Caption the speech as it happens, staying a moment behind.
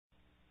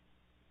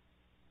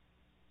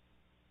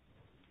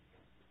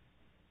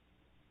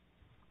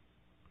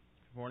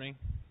morning.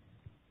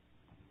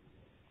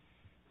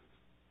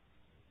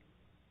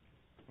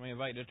 Let me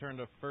invite you to turn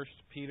to 1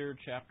 Peter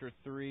chapter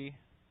 3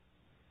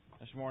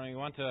 this morning. We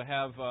want to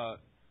have,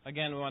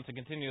 we want to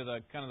continue the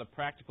kind of the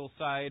practical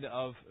side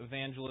of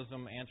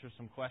evangelism, answer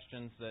some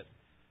questions that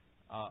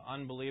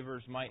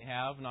unbelievers might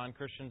have,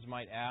 non-Christians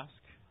might ask.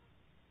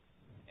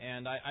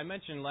 And I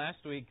mentioned last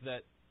week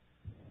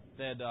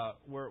that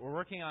we're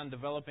working on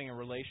developing a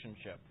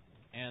relationship.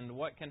 And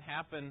what can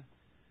happen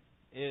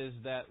is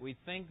that we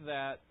think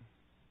that,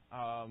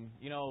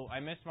 I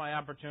missed my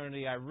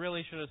opportunity. I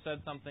really should have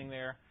said something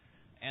there.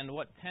 And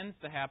what tends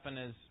to happen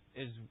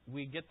is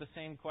we get the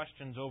same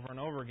questions over and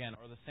over again,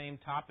 or the same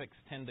topics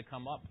tend to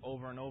come up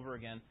over and over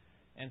again.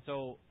 And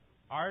so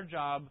our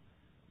job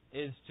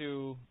is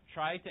to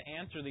try to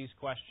answer these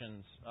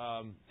questions.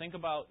 Think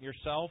about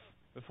yourself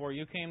before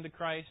you came to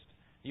Christ.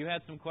 You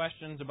had some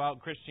questions about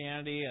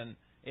Christianity and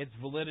its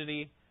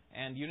validity,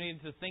 and you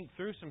needed to think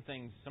through some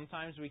things.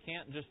 Sometimes we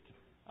can't just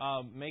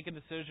make a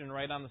decision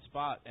right on the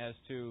spot as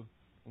to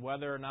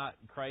whether or not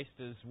Christ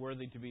is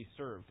worthy to be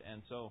served.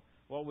 And so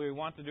what we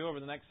want to do over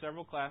the next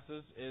several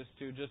classes is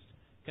to just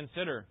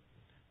consider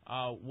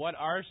what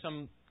are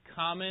some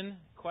common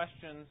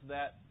questions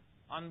that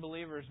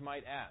unbelievers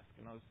might ask.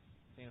 And I was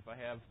seeing if I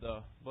have the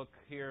book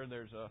here.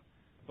 There's a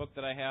book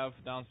that I have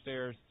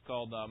downstairs. It's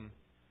called, I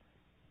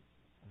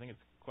think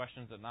it's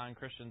Questions That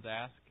Non-Christians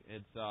Ask.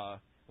 It's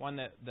one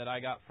that I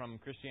got from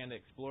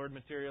Christianity Explored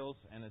materials,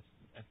 and it's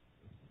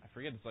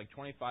like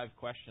 25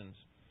 questions,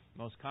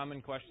 most common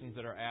questions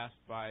that are asked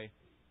by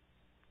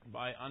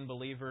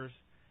unbelievers.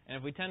 And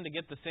if we tend to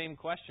get the same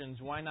questions,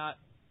 why not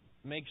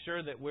make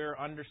sure that we're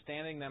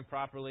understanding them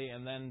properly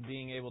and then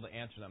being able to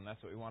answer them?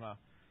 That's what we want to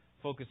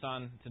focus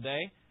on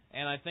today.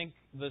 And I think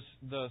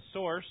the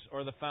source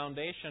or the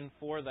foundation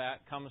for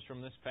that comes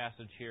from this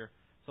passage here.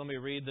 So let me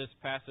read this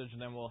passage,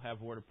 and then we'll have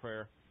a word of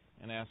prayer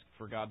and ask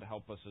for God to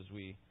help us as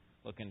we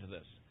look into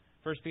this.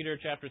 1 Peter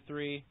chapter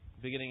 3,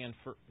 beginning in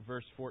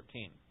verse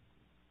 14.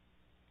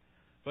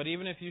 But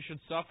even if you should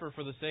suffer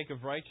for the sake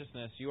of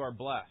righteousness, you are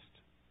blessed.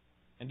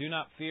 And do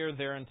not fear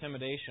their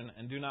intimidation,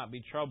 and do not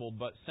be troubled,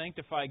 but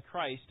sanctify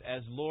Christ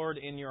as Lord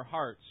in your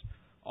hearts,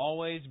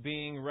 always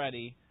being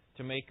ready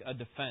to make a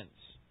defense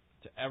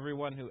to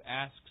everyone who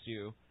asks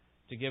you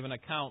to give an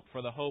account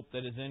for the hope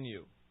that is in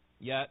you,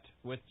 yet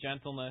with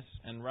gentleness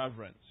and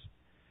reverence.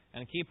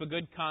 And keep a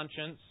good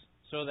conscience,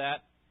 so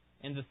that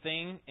in the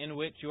thing in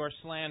which you are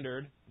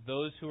slandered,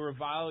 those who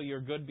revile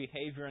your good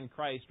behavior in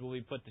Christ will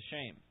be put to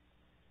shame.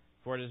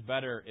 For it is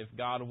better if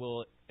God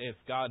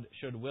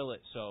should will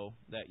it so,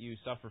 that you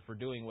suffer for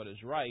doing what is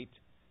right,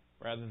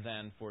 rather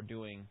than for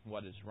doing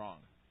what is wrong.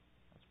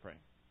 Let's pray.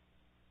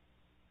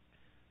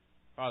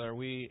 Father,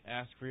 we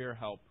ask for your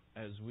help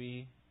as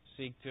we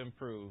seek to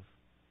improve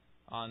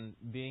on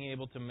being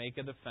able to make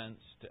a defense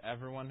to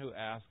everyone who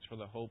asks for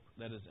the hope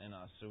that is in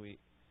us. So we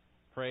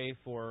pray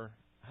for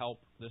help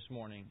this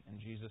morning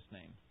in Jesus'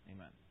 name.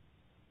 Amen.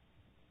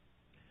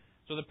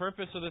 So the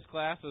purpose of this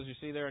class, as you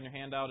see there in your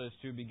handout, is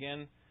to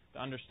begin to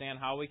understand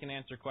how we can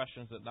answer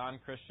questions that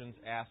non-Christians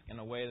ask in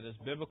a way that is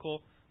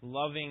biblical,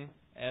 loving,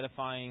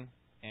 edifying,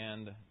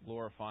 and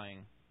glorifying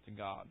to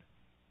God.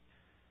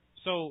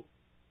 So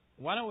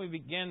why don't we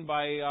begin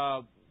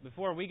by,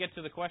 before we get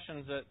to the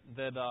questions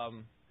that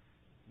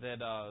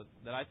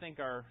I think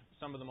are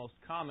some of the most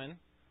common,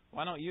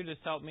 why don't you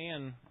just help me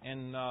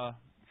and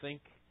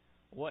think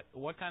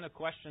what kind of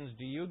questions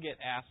do you get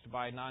asked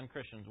by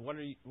non-Christians?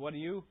 What do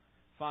you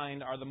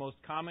find are the most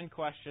common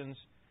questions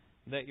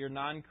that your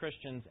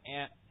non-Christians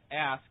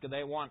ask,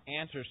 they want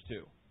answers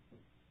to?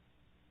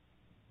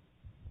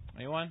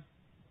 Anyone?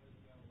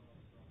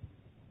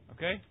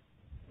 Okay.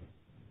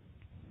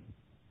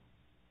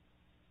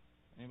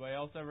 Anybody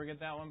else ever get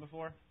that one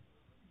before?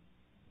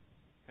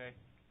 Okay.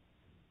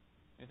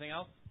 Anything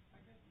else?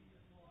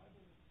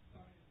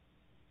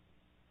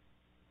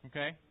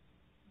 Okay.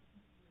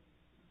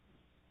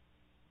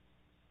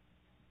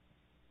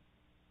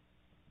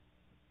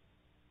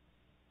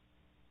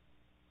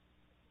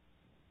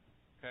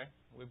 Okay,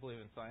 we believe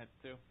in science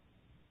too.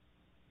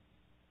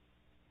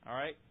 All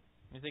right.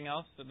 Anything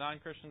else that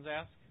non-Christians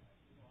ask?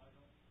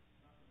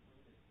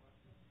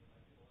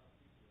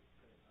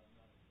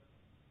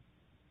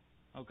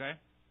 Okay.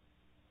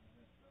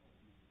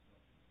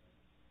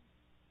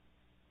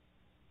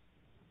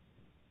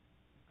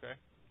 Okay.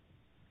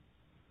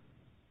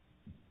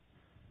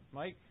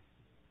 Mike?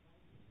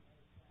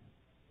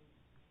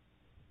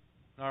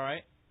 All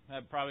right.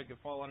 That probably could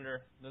fall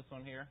under this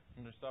one here,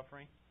 under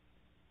suffering.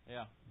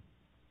 Yeah.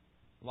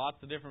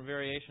 Lots of different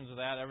variations of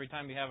that. Every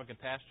time you have a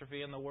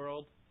catastrophe in the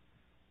world,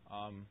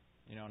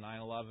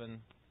 9/11,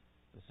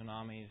 the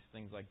tsunamis,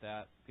 things like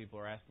that, people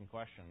are asking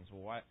questions.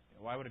 Well,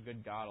 why would a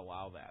good God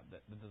allow that?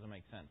 That doesn't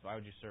make sense. Why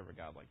would you serve a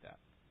God like that?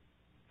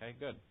 Okay,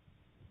 good.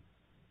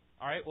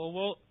 All right,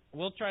 well,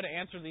 we'll try to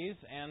answer these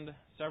and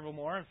several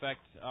more. In fact,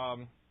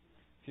 a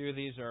few of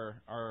these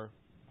are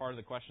part of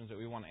the questions that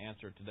we want to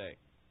answer today.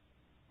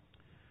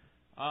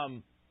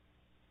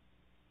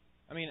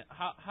 I mean,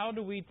 how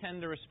do we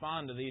tend to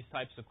respond to these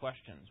types of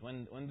questions?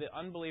 When the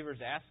unbelievers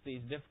ask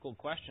these difficult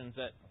questions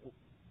that, in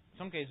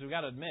some cases, we've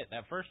got to admit,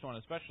 that first one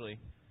especially,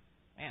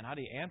 man, how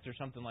do you answer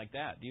something like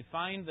that? Do you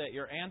find that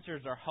your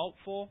answers are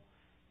helpful?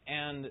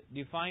 And do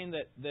you find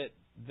that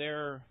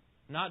they're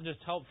not just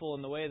helpful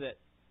in the way that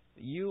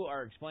you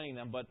are explaining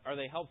them, but are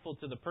they helpful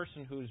to the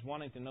person who's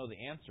wanting to know the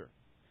answer?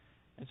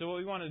 And so what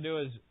we want to do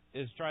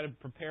is try to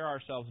prepare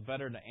ourselves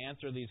better to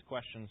answer these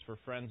questions for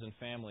friends and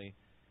family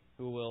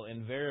who will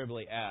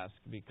invariably ask,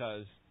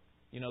 because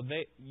you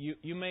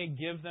may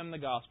give them the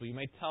gospel, you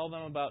may tell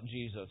them about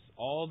Jesus,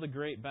 all the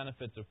great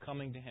benefits of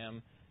coming to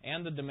Him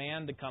and the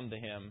demand to come to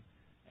Him,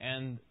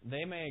 and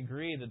they may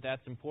agree that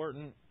that's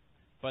important,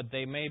 but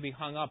they may be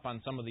hung up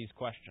on some of these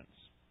questions.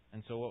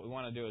 And so what we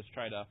want to do is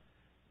try to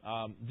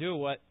do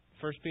what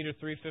 1 Peter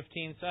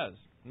 3:15 says.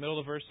 The middle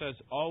of the verse says,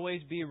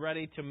 "Always be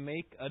ready to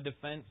make a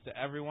defense to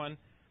everyone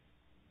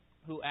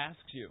who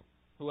asks you."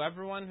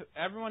 Everyone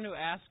who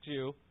asks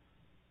you,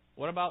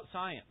 what about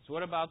science?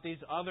 What about these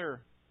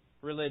other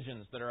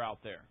religions that are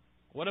out there?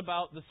 What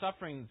about the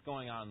suffering that's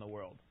going on in the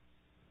world?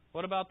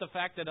 What about the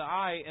fact that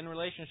I, in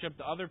relationship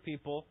to other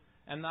people,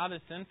 am not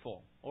as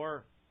sinful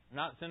or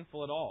not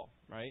sinful at all,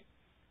 right?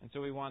 And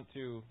so we want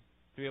to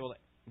be able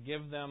to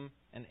give them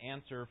an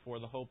answer for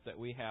the hope that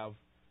we have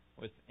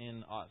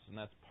within us. And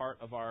that's part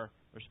of our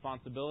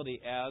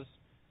responsibility as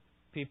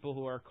people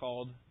who are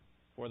called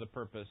for the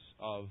purpose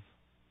of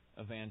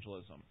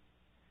evangelism.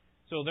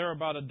 So there are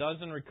about a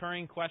dozen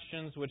recurring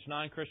questions which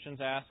non-Christians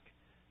ask,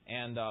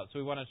 and so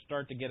we want to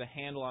start to get a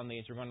handle on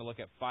these. We're going to look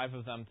at 5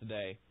 of them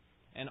today.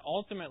 And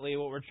ultimately,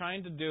 what we're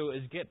trying to do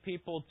is get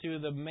people to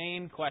the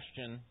main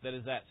question that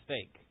is at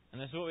stake. And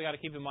this is what we got to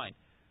keep in mind.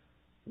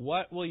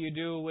 What will you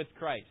do with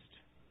Christ?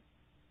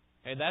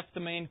 Okay, that's the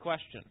main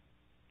question.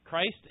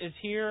 Christ is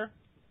here.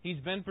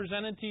 He's been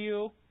presented to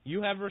you.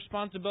 You have a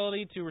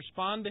responsibility to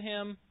respond to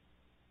Him.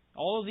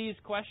 All of these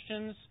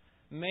questions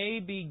may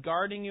be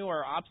guarding you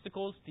or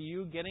obstacles to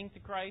you getting to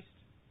Christ.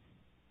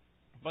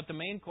 But the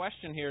main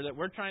question here that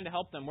we're trying to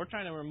help them, we're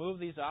trying to remove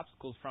these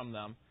obstacles from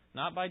them,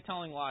 not by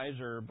telling lies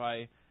or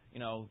by,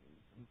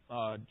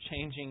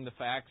 changing the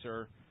facts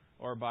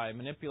or by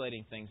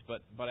manipulating things,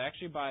 but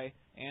actually by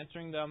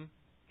answering them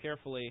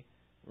carefully,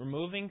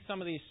 removing some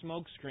of these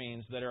smoke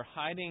screens that are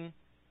hiding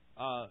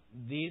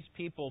these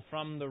people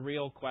from the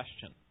real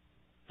question.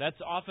 That's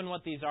often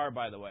what these are,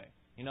 by the way.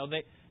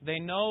 They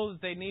know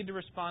that they need to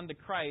respond to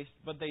Christ,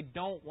 but they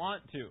don't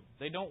want to.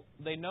 They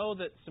know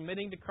that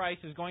submitting to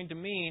Christ is going to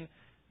mean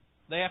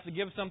they have to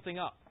give something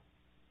up.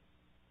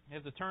 They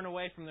have to turn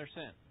away from their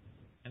sin.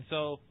 And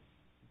so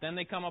then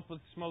they come up with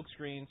smoke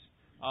screens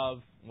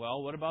of,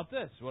 well, what about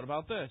this? What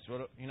about this?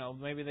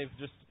 Maybe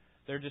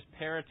they're just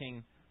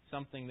parroting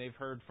something they've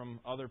heard from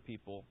other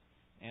people,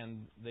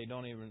 and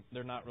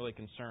they're not really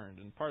concerned.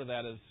 And part of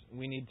that is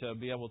we need to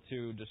be able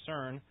to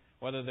discern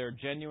whether they're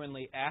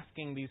genuinely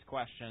asking these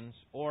questions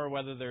or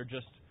whether they're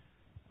just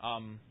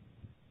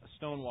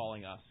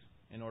stonewalling us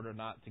in order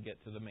not to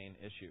get to the main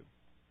issue.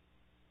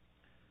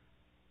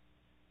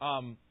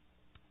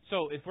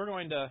 So if we're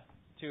going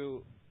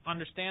to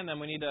understand them,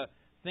 we need to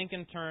think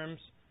in terms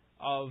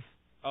of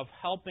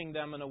helping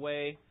them in a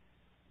way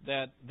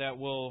that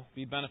will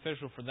be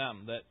beneficial for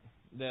them.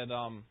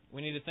 That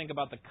we need to think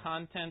about the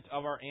content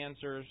of our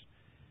answers,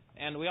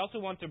 and we also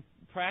want to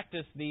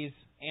practice these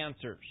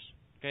answers.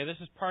 Okay, this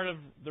is part of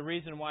the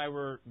reason why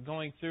we're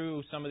going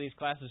through some of these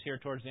classes here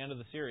towards the end of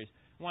the series.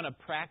 We want to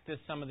practice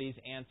some of these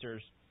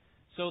answers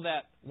so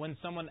that when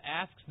someone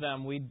asks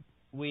them, we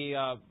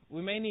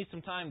may need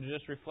some time to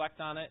just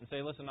reflect on it and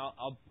say, listen,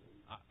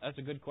 that's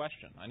a good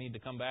question. I need to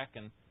come back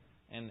and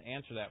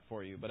answer that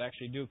for you. But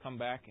actually do come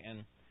back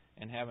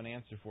and have an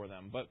answer for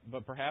them.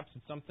 But perhaps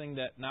it's something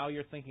that now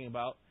you're thinking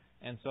about,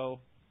 and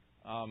so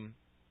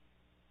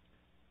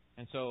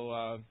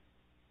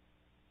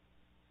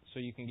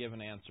you can give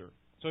an answer.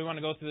 So we want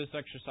to go through this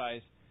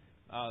exercise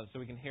so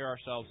we can hear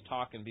ourselves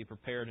talk and be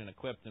prepared and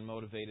equipped and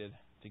motivated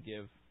to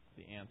give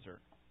the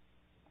answer.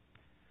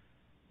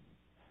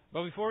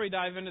 But before we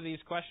dive into these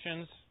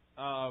questions,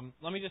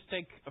 let me just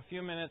take a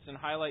few minutes and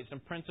highlight some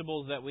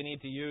principles that we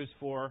need to use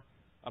for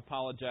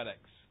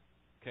apologetics.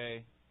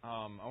 Okay, I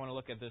want to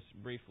look at this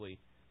briefly.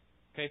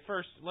 Okay,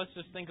 first, let's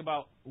just think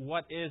about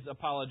what is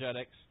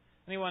apologetics.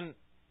 Anyone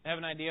have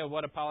an idea of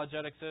what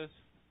apologetics is?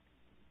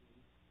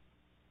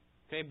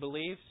 Okay,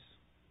 beliefs.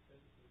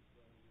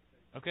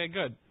 Okay,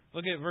 good.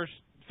 Look at verse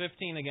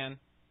 15 again.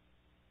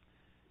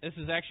 This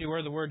is actually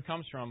where the word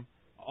comes from.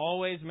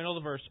 Always, middle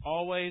of the verse,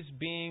 always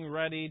being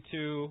ready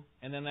to,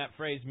 and then that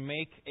phrase,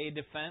 make a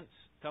defense,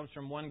 comes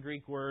from one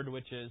Greek word,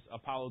 which is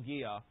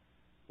apologia,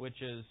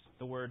 which is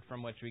the word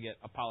from which we get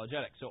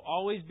apologetic. So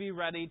always be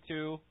ready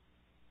to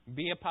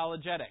be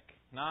apologetic.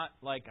 Not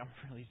like, I'm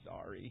really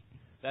sorry.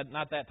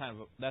 Not that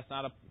time. That's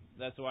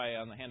why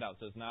on the handout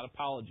it says not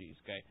apologies,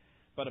 okay?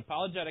 But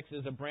apologetics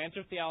is a branch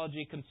of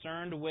theology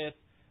concerned with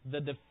the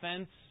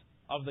defense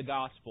of the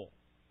gospel.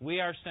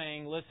 We are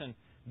saying, listen,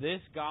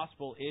 this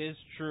gospel is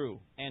true.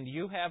 And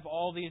you have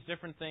all these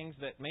different things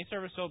that may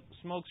serve as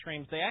smoke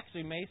screens. They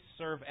actually may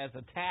serve as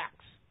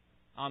attacks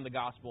on the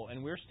gospel.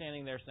 And we're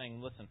standing there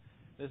saying, listen,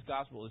 this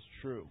gospel is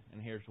true,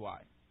 and here's why.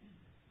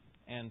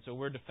 And so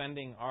we're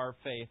defending our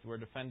faith. We're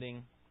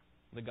defending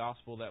the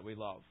gospel that we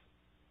love.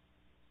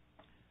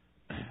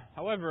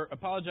 However,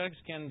 apologetics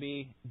can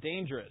be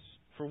dangerous.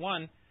 For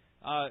one,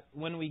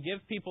 when we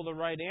give people the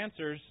right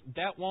answers,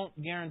 that won't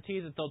guarantee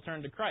that they'll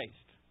turn to Christ.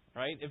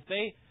 Right? If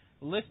they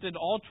listed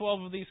all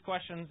 12 of these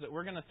questions that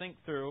we're going to think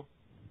through,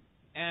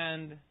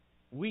 and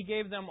we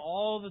gave them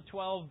all the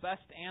 12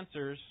 best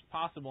answers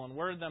possible and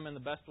worded them in the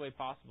best way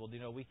possible,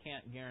 we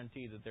can't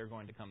guarantee that they're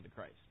going to come to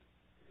Christ.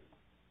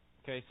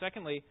 Okay.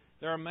 Secondly,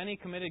 there are many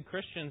committed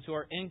Christians who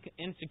are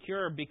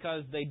insecure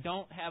because they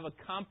don't have a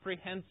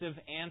comprehensive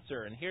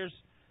answer. And here's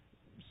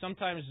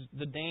sometimes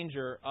the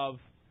danger of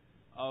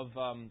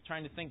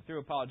trying to think through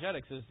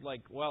apologetics is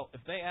like, well,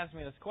 if they ask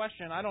me this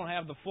question, I don't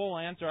have the full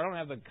answer, I don't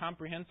have the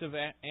comprehensive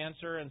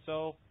answer, and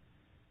so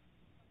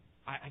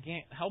I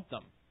can't help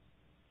them.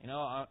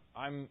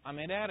 I'm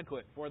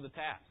inadequate for the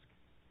task.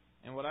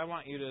 And what I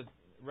want you to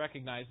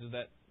recognize is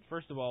that,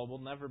 first of all, we'll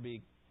never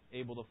be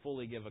able to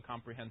fully give a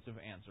comprehensive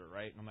answer,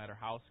 right? No matter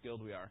how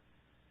skilled we are.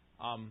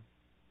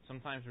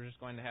 Sometimes we're just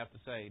going to have to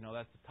say,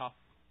 that's a tough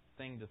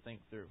thing to think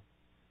through.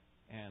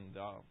 And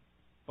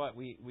but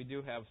we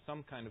do have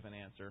some kind of an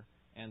answer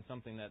and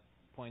something that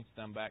points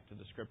them back to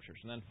the Scriptures.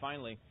 And then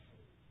finally,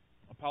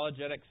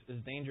 apologetics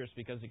is dangerous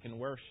because it can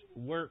work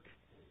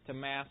to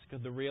mask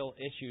the real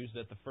issues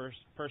that the first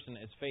person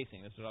is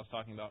facing. This is what I was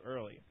talking about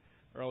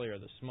earlier,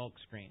 the smoke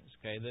screens.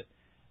 Okay, that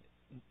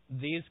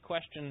these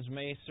questions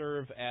may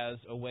serve as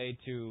a way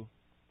to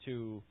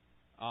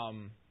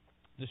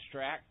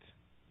distract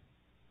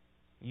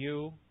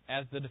you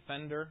as the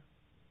defender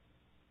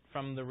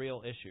from the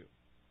real issue.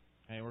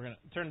 Okay, we're going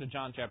to turn to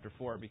John chapter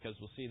 4 because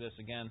we'll see this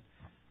again.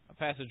 A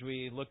passage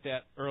we looked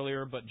at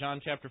earlier, but John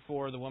chapter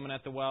 4, the woman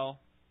at the well.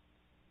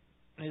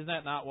 Isn't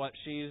that not what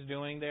she's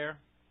doing there?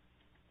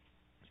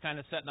 She's kind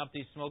of setting up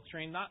these smoke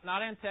screens.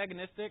 Not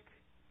antagonistic.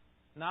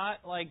 Not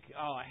like,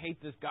 oh, I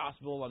hate this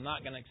gospel, I'm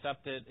not going to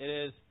accept it. It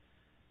is,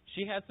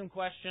 she had some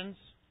questions,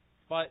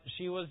 but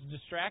she was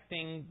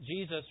trying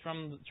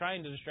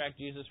to distract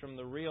Jesus from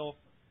the real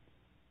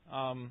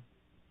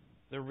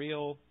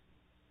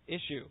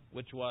issue,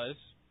 which was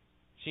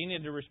she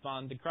needed to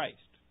respond to Christ.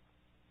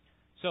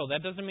 So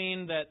that doesn't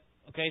mean that,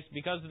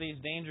 because of these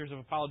dangers of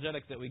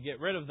apologetics that we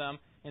get rid of them.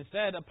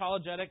 Instead,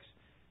 apologetics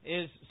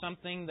is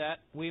something that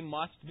we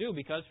must do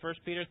because 1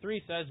 Peter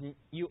 3 says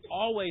you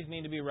always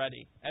need to be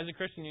ready. As a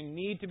Christian, you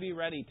need to be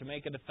ready to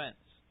make a defense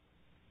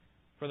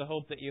for the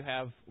hope that you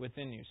have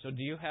within you. So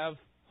do you have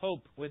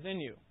hope within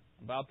you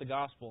about the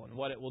gospel and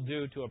what it will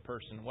do to a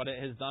person, what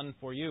it has done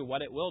for you,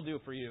 what it will do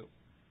for you?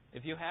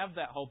 If you have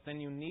that hope,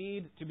 then you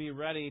need to be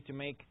ready to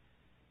make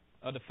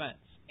a defense.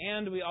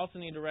 And we also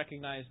need to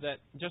recognize that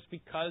just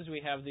because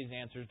we have these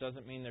answers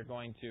doesn't mean they're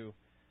going to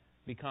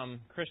become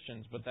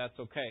Christians, but that's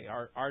okay.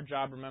 Our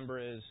job, remember,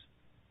 is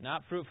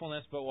not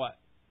fruitfulness, but what?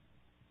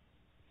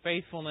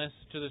 Faithfulness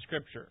to the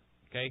Scripture.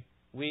 Okay?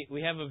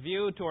 We have a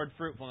view toward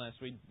fruitfulness.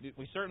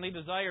 We certainly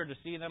desire to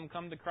see them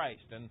come to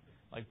Christ. And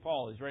like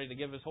Paul, he's ready to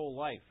give his whole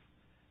life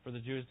for the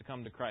Jews to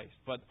come to Christ.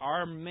 But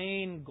our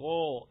main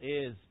goal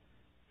is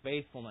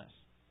faithfulness.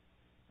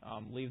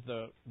 Leave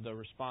the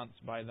response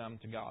by them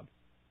to God.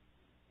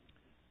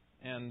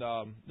 And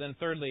then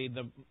thirdly,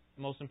 the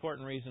most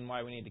important reason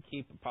why we need to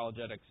keep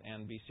apologetics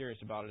and be serious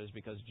about it is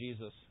because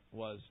Jesus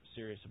was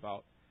serious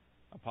about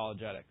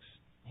apologetics.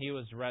 He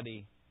was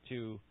ready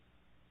to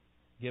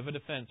give a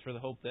defense for the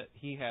hope that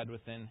he had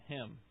within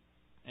him.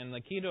 And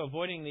the key to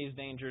avoiding these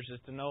dangers is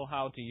to know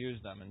how to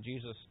use them. And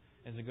Jesus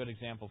is a good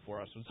example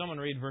for us. Would someone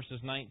read verses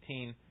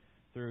 19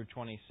 through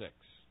 26?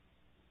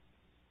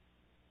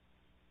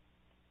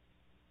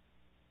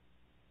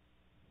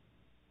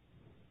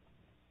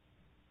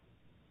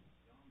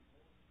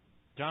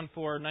 John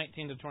 4,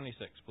 19 to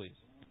 26, please.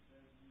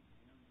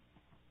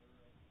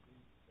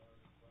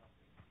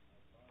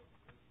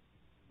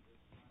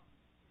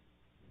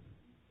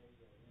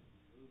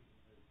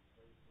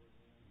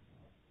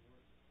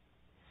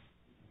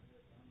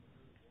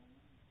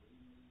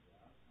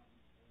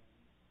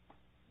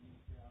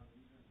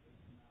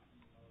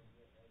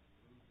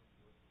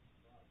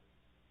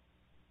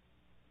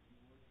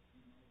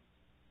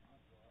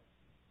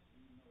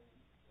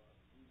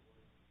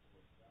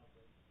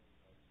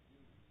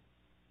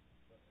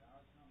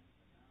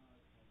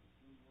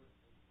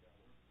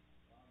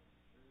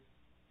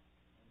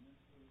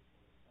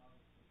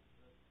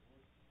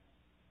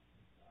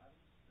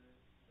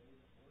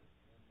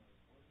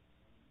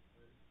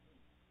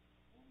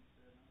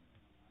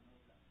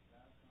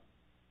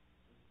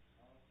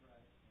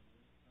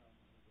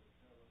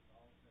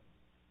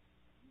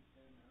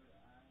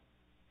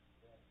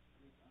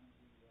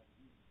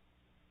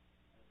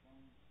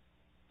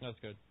 That's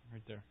good,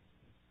 right there.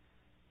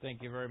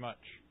 Thank you very much.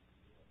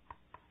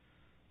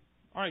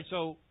 All right,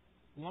 so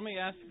let me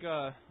ask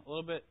a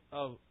little bit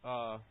of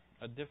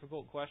a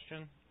difficult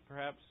question,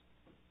 perhaps.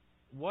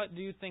 what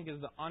do you think is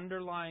the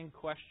underlying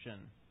question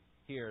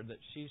here that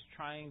she's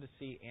trying to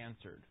see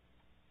answered?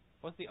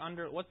 What's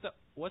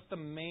the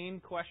main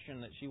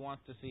question that she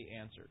wants to see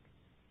answered?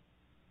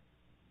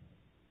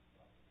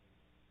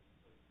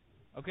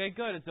 Okay,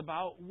 good. It's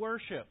about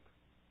worship.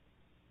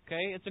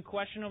 Okay, it's a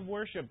question of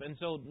worship, and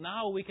so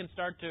now we can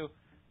start to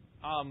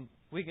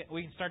we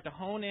can start to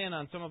hone in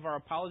on some of our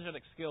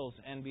apologetic skills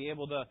and be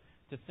able to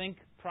think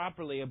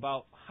properly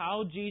about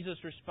how Jesus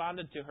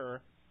responded to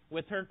her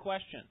with her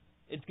question.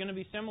 It's going to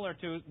be similar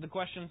to the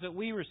questions that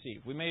we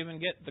receive. We may even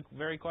get the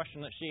very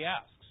question that she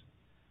asks.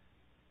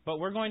 But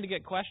we're going to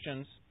get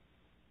questions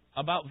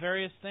about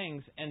various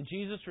things, and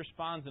Jesus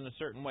responds in a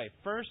certain way.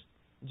 First,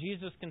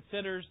 Jesus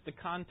considers the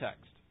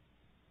context.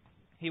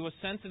 He was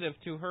sensitive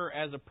to her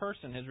as a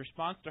person. His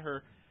response to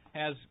her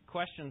has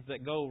questions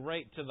that go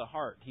right to the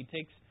heart. He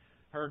takes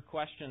her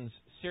questions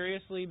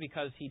seriously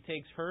because he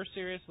takes her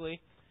seriously,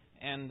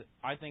 and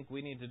I think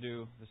we need to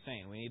do the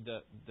same. We need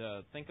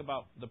to think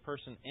about the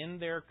person in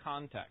their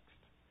context.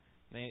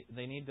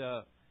 They need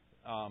to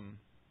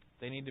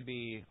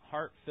be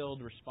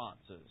heart-filled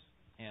responses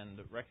and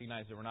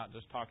recognize that we're not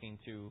just talking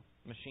to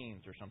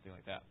machines or something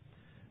like that.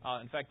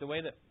 In fact, the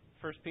way that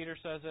 1 Peter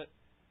says it,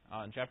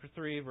 in chapter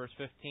 3, verse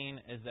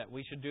 15, is that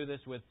we should do this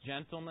with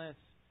gentleness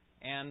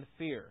and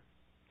fear.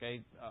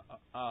 Okay,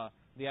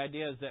 the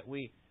idea is that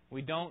we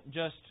don't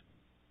just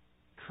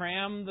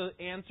cram the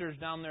answers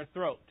down their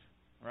throat,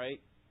 right?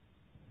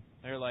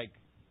 They're like,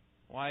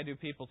 why do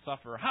people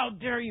suffer? How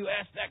dare you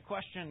ask that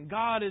question?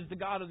 God is the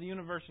God of the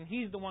universe, and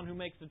He's the one who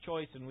makes the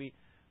choice, and we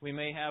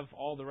may have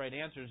all the right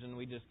answers, and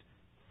we just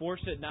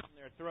force it down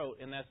their throat,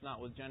 and that's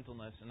not with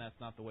gentleness, and that's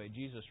not the way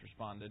Jesus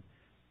responded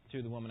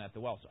to the woman at the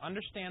well. So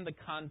understand the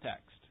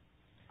context.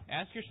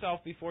 Ask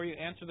yourself before you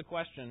answer the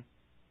question,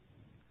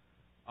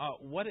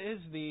 what is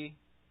the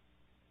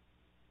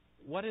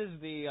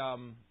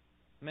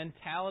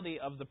mentality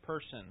of the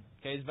person?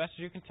 Okay, as best as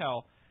you can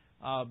tell,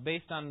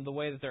 based on the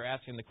way that they're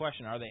asking the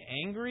question. Are they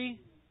angry?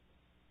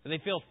 Do they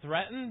feel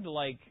threatened?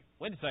 Like,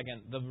 wait a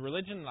second, the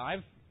religion that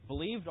I've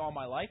believed all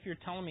my life you're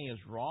telling me is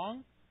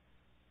wrong?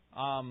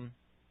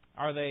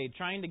 Are they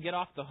trying to get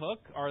off the hook?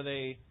 Are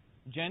they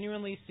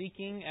genuinely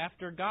seeking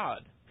after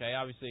God? Okay,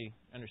 obviously,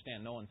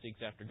 understand no one seeks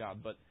after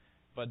God, but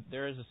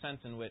there is a sense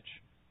in which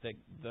that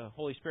the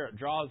Holy Spirit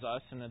draws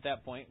us, and at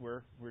that point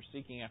we're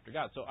seeking after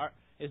God. So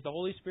is the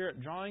Holy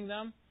Spirit drawing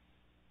them?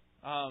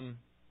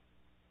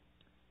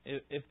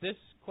 If this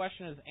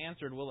question is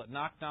answered, will it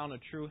knock down a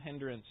true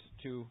hindrance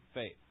to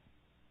faith?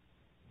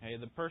 Okay,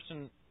 the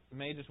person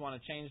may just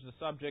want to change the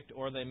subject,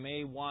 or they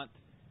may want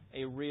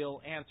a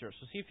real answer.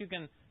 So see if you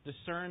can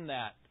discern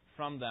that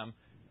from them.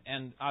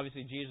 And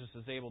obviously Jesus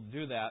is able to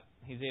do that.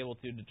 He's able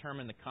to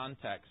determine the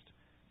context,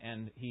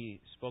 and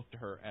He spoke to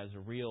her as a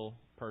real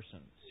person,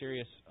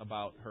 serious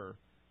about her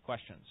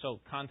question. So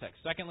context.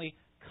 Secondly,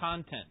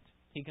 content.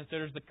 He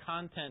considers the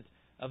content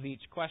of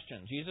each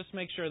question. Jesus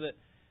makes sure that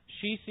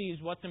she sees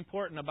what's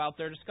important about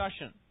their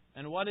discussion.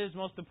 And what is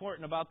most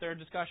important about their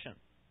discussion?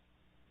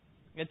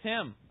 It's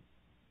Him.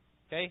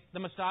 Okay? The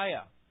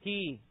Messiah.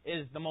 He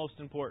is the most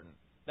important.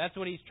 That's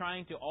what He's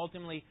trying to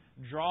ultimately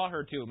draw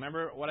her to.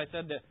 Remember what I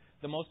said, that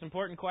the most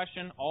important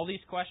question, all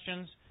these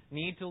questions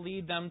need to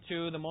lead them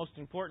to the most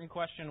important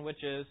question,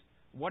 which is,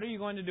 what are you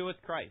going to do with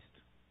Christ?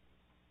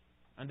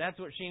 And that's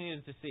what she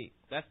needed to see.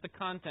 That's the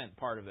content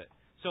part of it.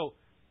 So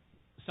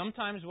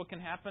sometimes what can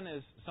happen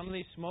is some of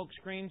these smoke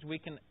screens, we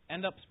can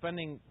end up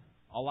spending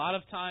a lot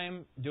of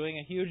time doing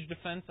a huge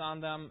defense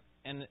on them,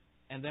 and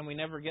then we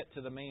never get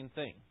to the main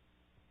thing,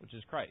 which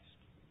is Christ.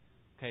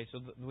 Okay, so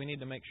we need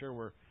to make sure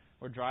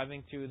we're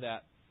driving to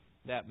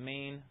that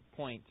main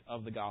point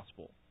of the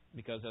gospel.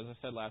 Because as I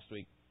said last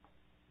week,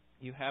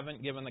 you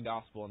haven't given the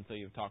gospel until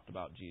you've talked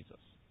about Jesus.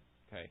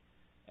 Okay,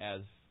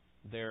 as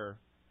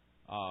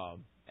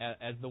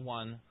the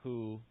one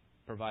who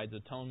provides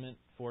atonement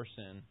for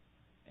sin,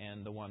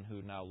 and the one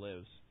who now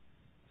lives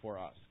for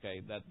us.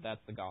 Okay,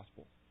 that's the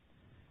gospel.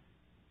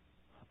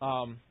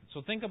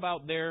 So think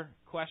about their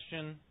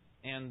question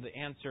and the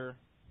answer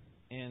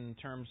in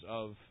terms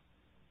of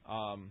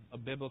a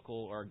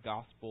biblical or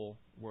gospel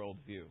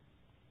worldview.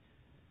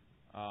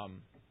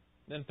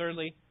 Then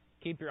thirdly,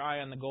 keep your eye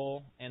on the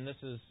goal, and this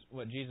is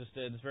what Jesus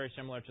did. It's very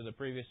similar to the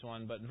previous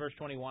one, but in verse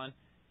 21,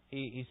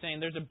 he's saying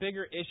there's a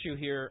bigger issue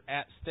here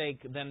at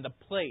stake than the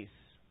place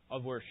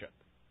of worship.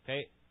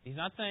 Okay, he's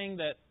not saying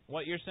that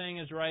what you're saying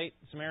is right,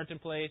 Samaritan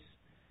place,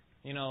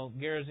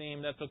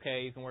 Gerizim, that's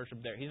okay, you can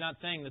worship there. He's not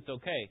saying that's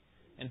okay.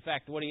 In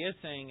fact, what he is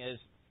saying is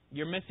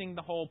you're missing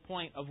the whole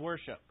point of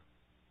worship.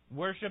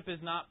 Worship is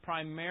not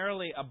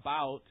primarily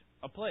about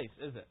a place,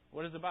 is it?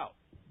 What is it about?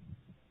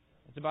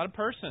 It's about a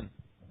person,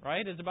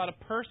 right? It's about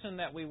a person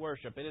that we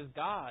worship. It is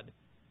God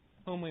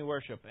whom we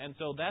worship. And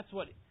so that's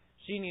what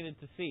she needed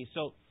to see.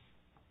 So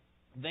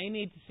they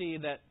need to see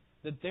that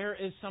there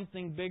is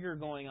something bigger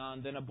going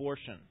on than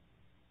abortion.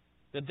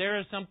 That there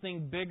is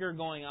something bigger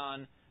going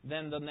on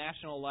than the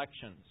national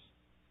elections.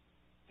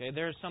 Okay,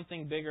 there is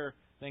something bigger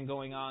than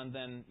going on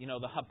than,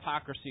 the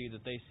hypocrisy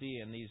that they see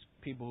in these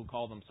people who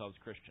call themselves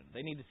Christian.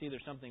 They need to see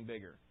there's something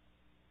bigger.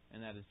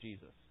 and that is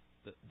Jesus,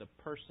 the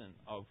person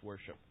of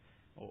worship.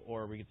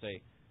 Or we could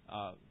say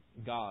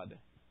God,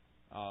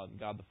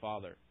 God the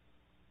Father.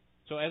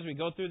 So as we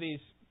go through these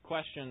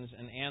questions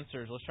and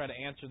answers, let's try to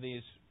answer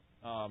these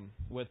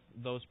with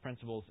those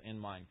principles in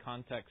mind: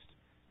 context,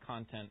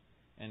 content,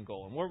 and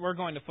goal. And we're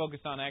going to focus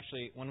on,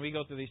 actually, when we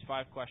go through these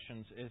 5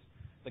 questions, is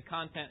the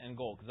content and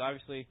goal. Because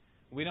obviously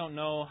we don't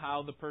know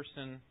how the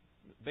person,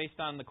 based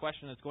on the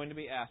question that's going to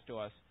be asked to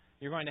us,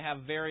 you're going to have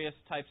various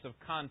types of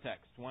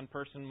context. One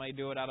person may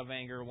do it out of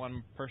anger.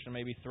 One person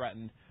may be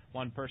threatened.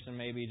 One person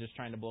may be just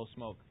trying to blow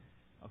smoke.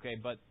 Okay,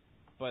 but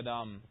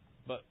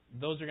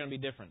those are going to be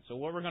different. So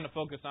what we're going to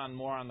focus on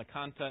more on the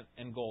content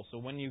and goal. So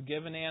when you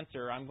give an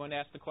answer, I'm going to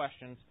ask the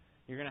questions.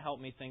 You're going to help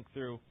me think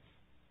through.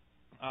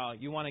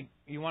 You want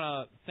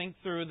to think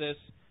through this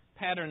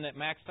pattern that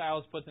Max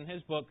Stiles puts in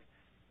his book,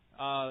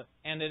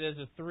 and it is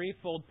a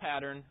threefold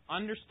pattern: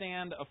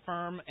 understand,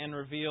 affirm, and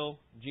reveal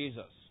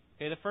Jesus.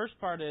 Okay, the first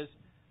part is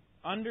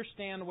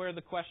understand where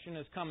the question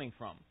is coming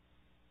from.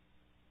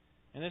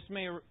 And this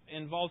may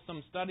involve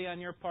some study on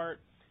your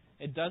part.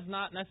 It does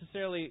not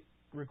necessarily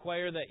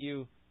require that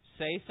you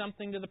say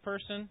something to the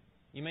person.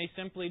 You may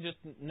simply just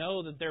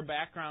know that their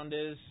background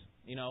is,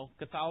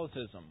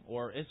 Catholicism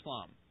or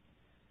Islam.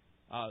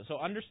 So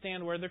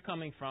understand where they're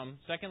coming from.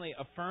 Secondly,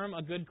 affirm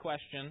a good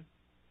question.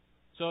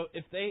 So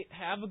if they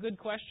have a good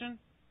question,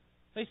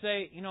 they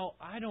say,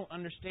 I don't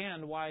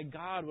understand why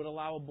God would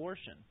allow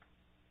abortion.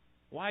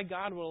 Why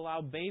God would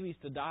allow babies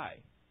to die.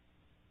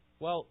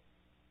 Well,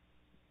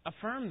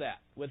 affirm that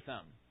with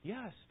them.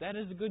 Yes, that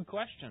is a good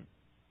question.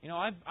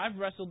 I've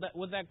wrestled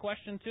with that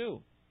question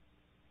too.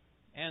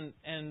 And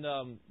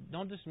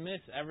don't dismiss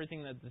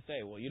everything that they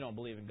say. Well, you don't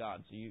believe in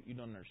God, so you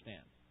don't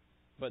understand.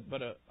 But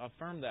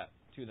affirm that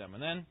to them.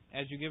 And then,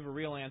 as you give a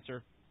real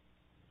answer,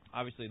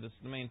 obviously this is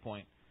the main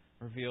point,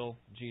 reveal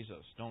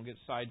Jesus. Don't get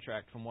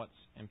sidetracked from what's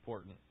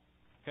important.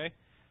 Okay?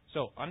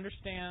 So,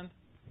 understand.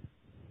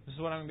 This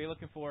is what I'm going to be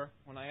looking for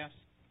when I ask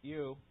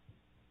you.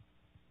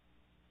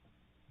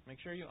 Make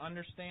sure you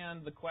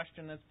understand the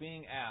question that's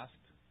being asked.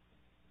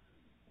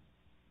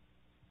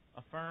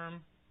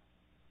 Affirm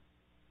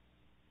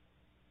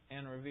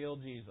and reveal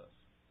Jesus.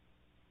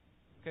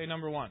 Okay,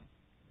 number 1.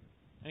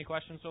 Any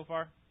questions so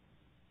far?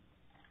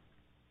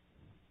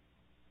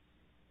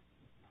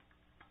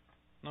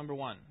 Number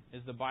 1,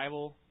 is the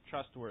Bible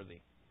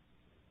trustworthy?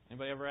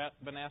 Anybody ever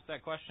been asked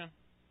that question?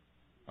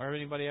 Or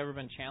anybody ever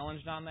been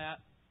challenged on that?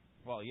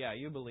 Well, yeah,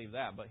 you believe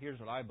that, but here's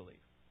what I believe.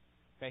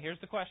 Okay, here's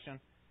the question.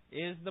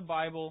 Is the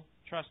Bible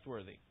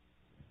trustworthy?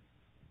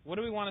 What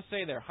do we want to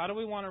say there? How do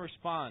we want to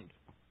respond?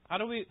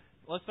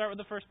 Let's start with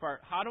the first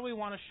part. How do we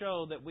want to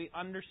show that we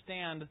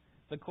understand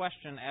the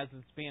question as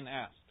it's being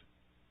asked?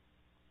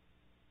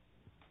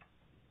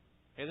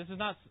 Okay, this is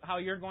not how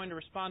you're going to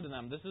respond to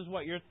them. This is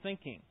what you're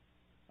thinking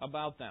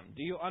about them.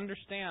 Do you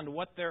understand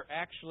what they're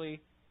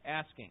actually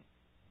asking?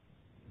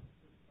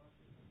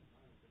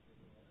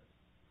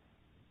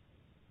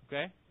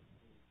 Okay?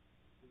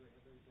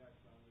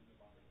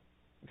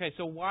 Okay,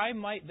 so why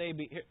might they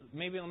be...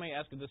 Maybe let me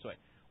ask it this way.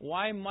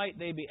 Why might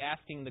they be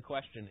asking the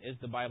question, is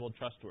the Bible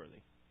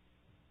trustworthy?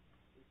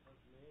 Because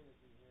man is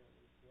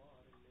inherently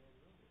flawed and man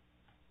wrote it.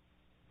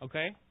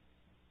 Okay?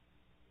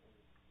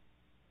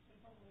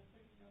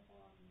 Picking up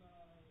on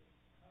how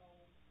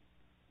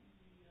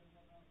TV and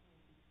whatnot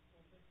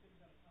will take things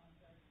out of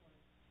context,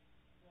 like,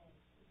 well,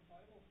 if the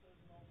Bible says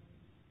it all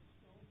brings the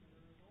stone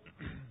there is old.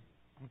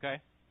 Okay.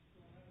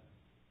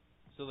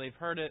 So they've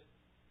heard it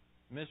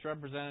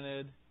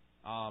misrepresented.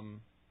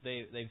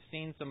 They've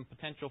seen some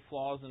potential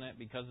flaws in it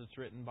because it's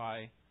written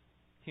by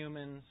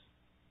humans,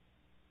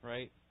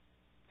 right?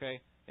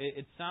 Okay.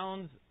 It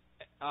sounds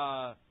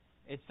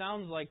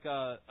like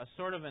a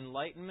sort of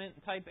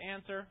enlightenment type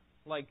answer.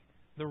 Like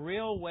the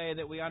real way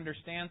that we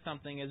understand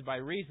something is by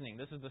reasoning.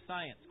 This is the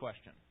science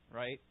question,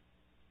 right?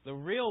 The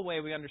real way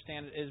we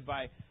understand it is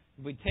by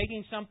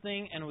taking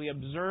something and we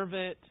observe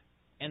it,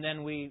 and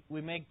then we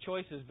make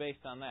choices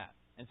based on that.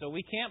 And so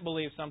we can't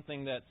believe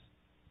something that's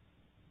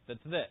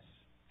this.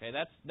 Okay,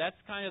 that's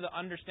kind of the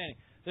understanding.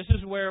 This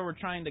is where we're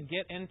trying to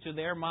get into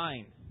their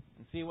mind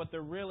and see what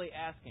they're really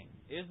asking.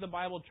 Is the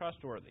Bible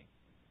trustworthy?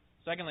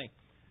 Secondly,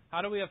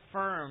 how do we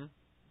affirm?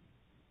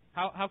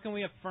 How can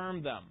we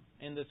affirm them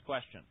in this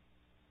question?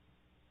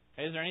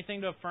 Okay, is there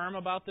anything to affirm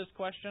about this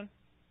question?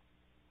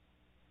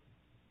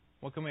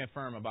 What can we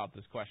affirm about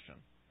this question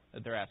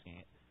that they're asking?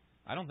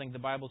 I don't think the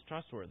Bible's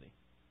trustworthy.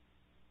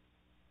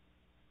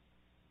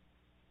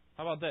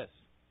 How about this?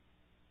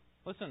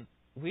 Listen,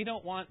 we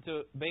don't want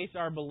to base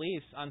our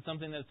beliefs on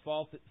something that's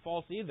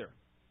false either.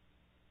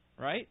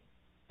 Right?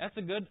 That's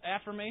a good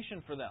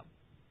affirmation for them.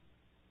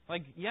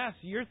 Like, yes,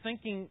 you're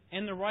thinking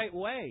in the right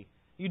way.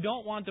 You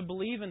don't want to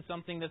believe in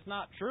something that's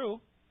not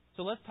true.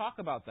 So let's talk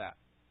about that.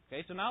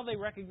 Okay, so now they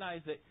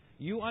recognize that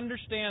you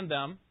understand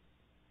them.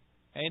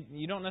 And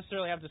you don't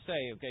necessarily have to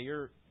say, okay,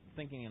 you're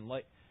thinking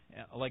like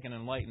an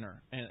enlightened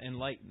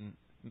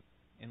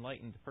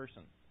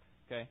person.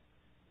 Okay?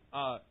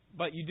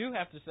 But you do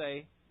have to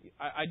say,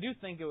 I do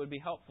think it would be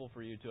helpful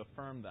for you to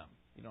affirm them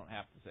You don't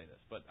have to say this,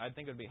 but I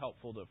think it would be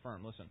helpful to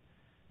affirm. Listen,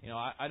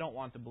 I don't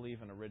want to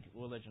believe in a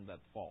religion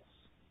that's false.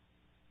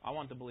 I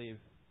want to believe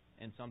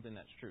in something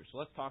that's true. So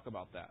let's talk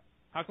about that.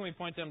 How can we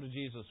point them to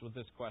Jesus with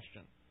this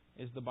question?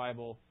 Is the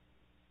Bible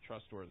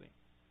trustworthy?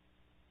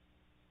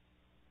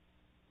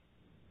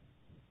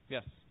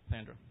 Yes,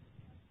 Sandra.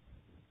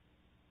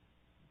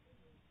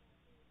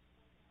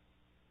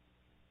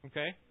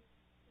 Okay.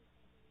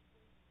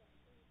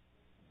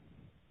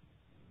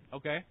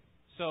 Okay.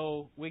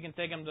 So we can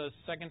take them to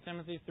 2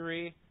 Timothy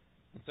 3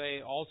 and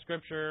say all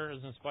Scripture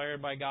is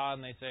inspired by God,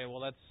 and they say, well,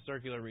 that's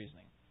circular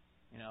reasoning.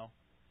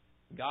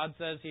 God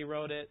says He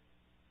wrote it,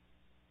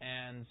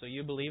 and so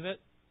you believe it.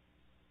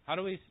 How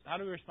do we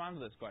respond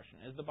to this question?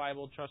 Is the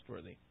Bible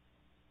trustworthy?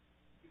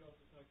 You could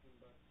also talk to them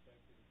about the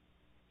fact that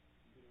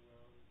it's been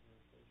around for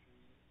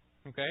centuries.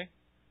 Okay.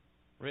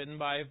 Written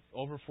by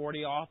over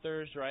 40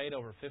 authors, right?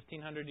 Over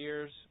 1,500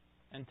 years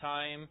in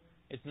time.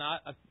 It's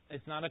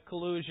not a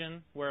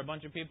collusion where a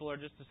bunch of people are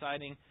just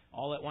deciding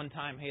all at one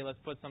time, hey, let's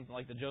put something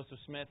like the Joseph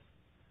Smith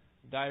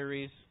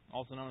Diaries,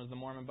 also known as the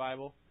Mormon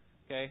Bible,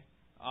 okay?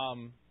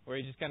 Where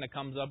he just kind of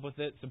comes up with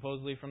it,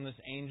 supposedly from this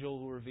angel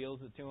who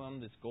reveals it to him,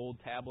 this gold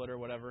tablet or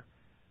whatever.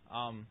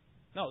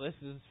 No, this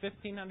is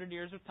 1,500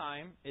 years of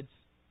time.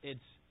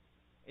 It's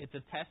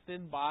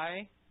attested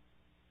by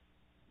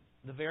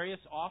the various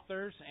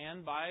authors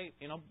and by,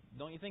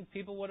 don't you think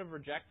people would have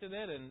rejected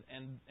it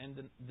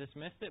and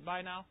dismissed it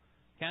by now?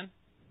 Ken?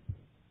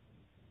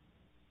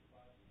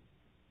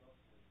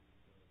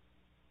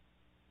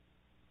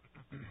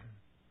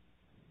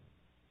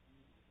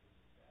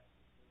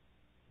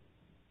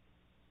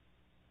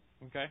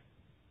 Okay.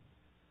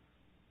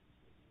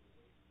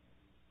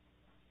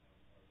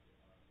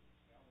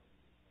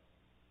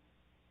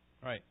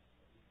 Right.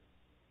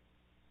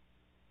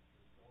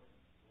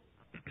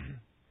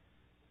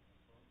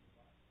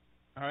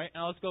 All right.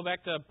 Now let's go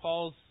back to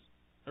Paul's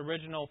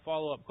original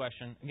follow-up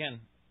question. Again,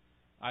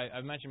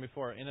 I've mentioned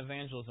before, in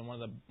evangelism, one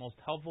of the most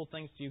helpful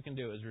things you can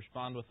do is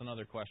respond with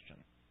another question.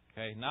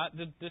 Okay? Not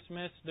to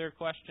dismiss their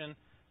question,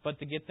 but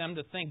to get them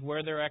to think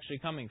where they're actually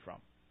coming from.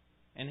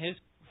 And his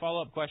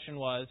follow-up question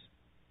was,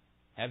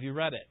 have you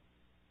read it?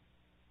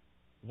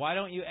 Why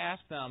don't you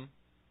ask them,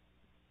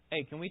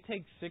 hey, can we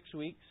take 6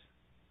 weeks,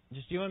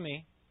 just you and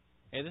me?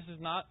 Hey, this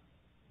is not,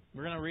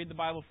 we're going to read the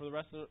Bible for the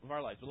rest of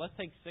our lives, but let's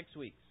take 6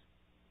 weeks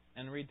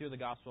and read through the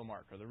Gospel of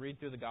Mark or read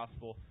through the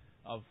Gospel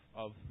of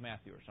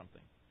Matthew or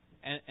something.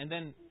 And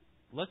then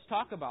let's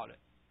talk about it.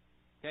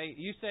 Okay,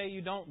 you say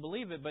you don't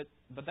believe it, but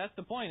that's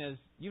the point is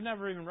you've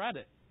never even read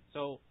it.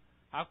 So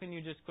how can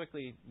you just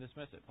quickly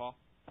dismiss it, Paul?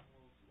 Well,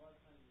 a lot of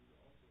times it's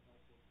also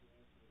helpful to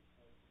answer the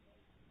question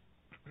like,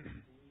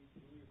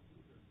 believe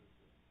Caesar did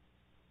this.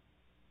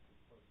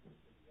 Of course, they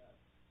say yes.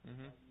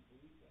 Mm-hmm. How do you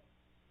believe that?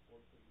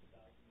 Or could it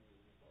documented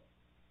in the book?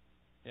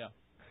 Yeah.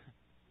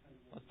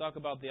 Let's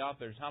talk about the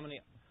authors. How many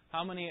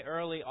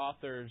early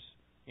authors,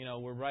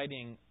 were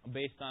writing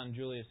based on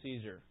Julius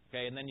Caesar?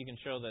 Okay, and then you can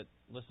show that.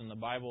 Listen, the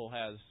Bible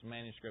has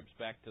manuscripts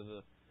back to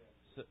the,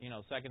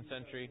 2nd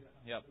century.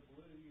 Yep. The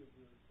validity of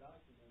the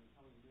document and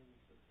how many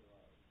manuscripts there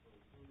are. So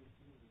Julius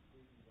Caesar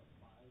includes what,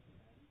 5,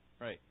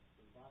 10? Right.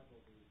 The Bible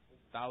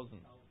is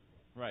Thousands.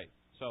 Right.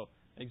 So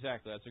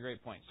exactly, that's a great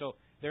point. So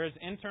there is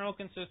internal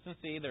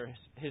consistency. There's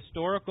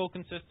historical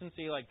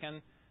consistency, like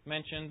Ken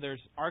mentioned.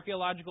 There's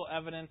archaeological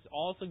evidence.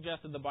 All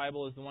suggest that the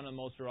Bible is the one of the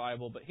most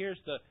reliable. But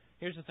here's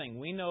the thing: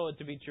 we know it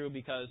to be true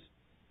because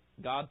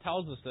God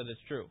tells us that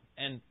it's true.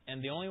 And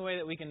the only way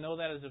that we can know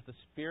that is if the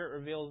Spirit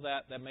reveals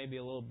that. That may be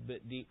a little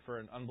bit deep for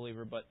an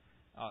unbeliever, but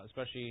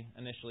especially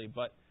initially.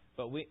 But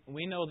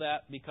we know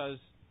that because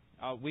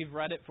we've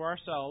read it for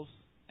ourselves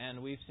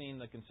and we've seen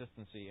the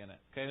consistency in it.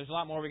 Okay, there's a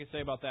lot more we can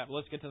say about that, but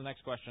let's get to the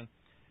next question.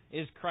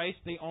 Is Christ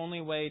the only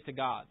way to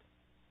God?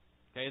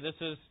 Okay, this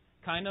is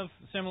kind of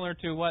similar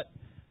to what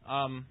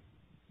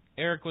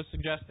Eric was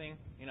suggesting.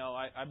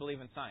 I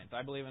believe in science.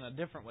 I believe in a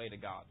different way to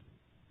God.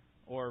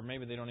 Or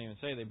maybe they don't even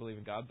say they believe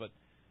in God,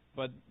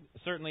 but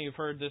certainly you've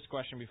heard this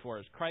question before.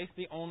 Is Christ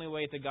the only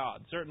way to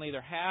God? Certainly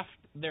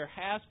there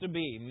has to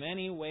be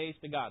many ways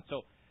to God.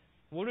 So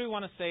what do we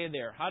want to say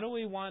there? How do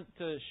we want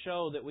to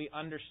show that we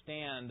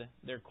understand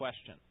their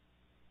question?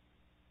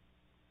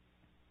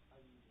 How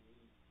do you believe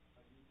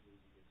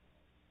you get to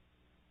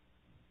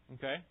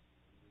heaven? Okay.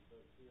 So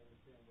you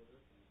understand where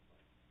they're coming from.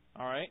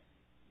 All right.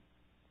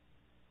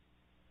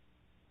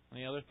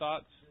 Any other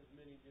thoughts? There's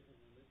many different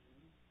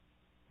religions.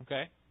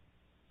 Okay.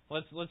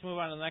 Let's move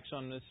on to the next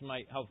one. This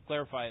might help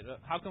clarify it.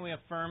 How can we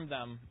affirm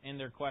them in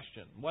their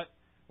question?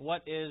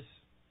 What is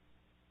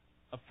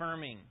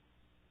affirming?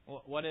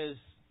 What is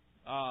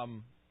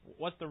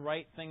what's the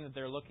right thing that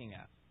they're looking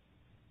at?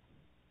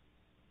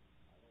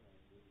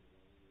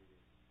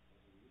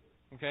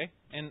 Okay,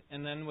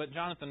 and then what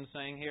Jonathan's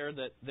saying here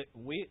that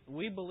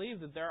we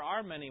believe that there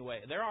are many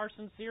ways. There are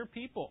sincere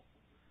people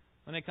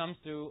when it comes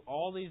to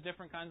all these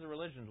different kinds of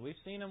religions. We've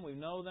seen them, we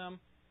know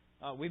them,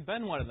 we've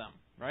been one of them,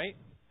 right?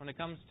 When it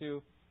comes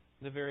to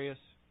the various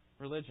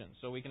religions,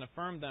 so we can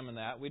affirm them in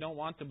that. We don't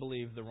want to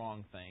believe the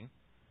wrong thing.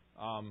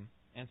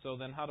 And so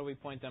then how do we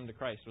point them to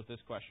Christ with this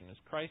question? Is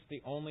Christ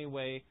the only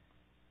way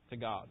to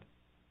God?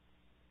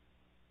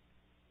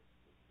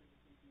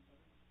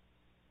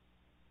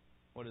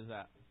 What is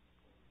that?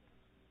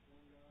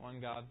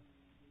 One God.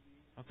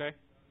 Okay.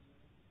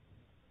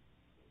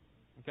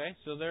 Okay,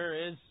 so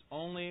there is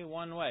only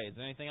one way. Is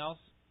there anything else?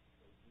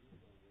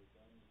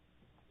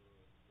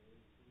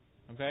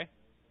 Okay.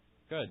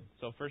 Good.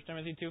 So 1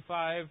 Timothy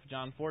 2:5,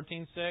 John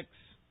 14:6.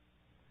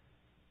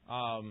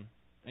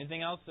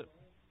 Anything else?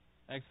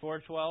 Acts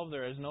 4:12.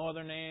 There is no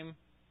other name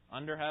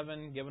under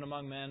heaven given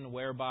among men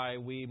whereby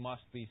we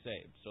must be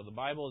saved. So the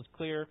Bible is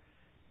clear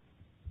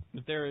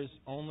that there is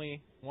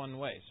only one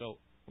way. So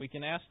we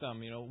can ask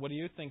them, what do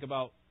you think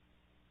about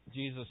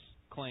Jesus'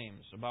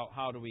 claims about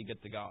how do we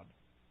get to God?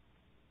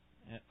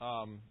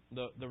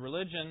 The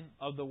religion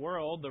of the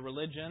world, the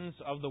religions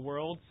of the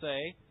world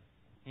say,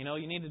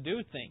 you need to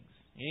do things.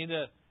 You need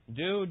to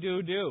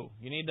do.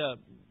 You need to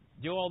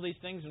do all these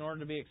things in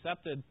order to be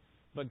accepted.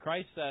 But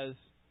Christ says,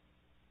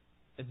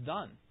 it's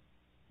done.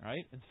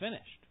 Right? It's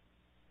finished.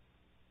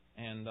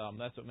 And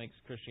that's what makes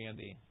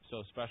Christianity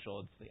so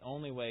special. It's the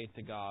only way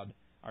to God.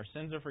 Our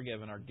sins are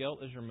forgiven. Our guilt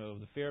is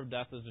removed. The fear of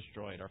death is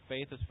destroyed. Our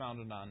faith is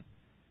founded on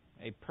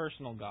a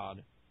personal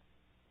God.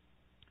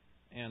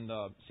 And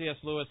C.S.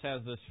 Lewis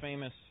has this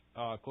famous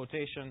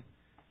quotation.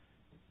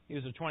 He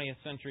was a 20th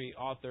century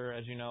author,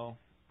 as you know.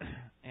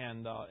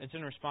 And it's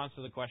in response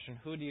to the question,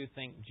 who do you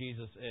think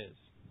Jesus is?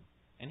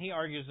 And he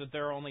argues that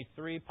there are only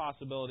three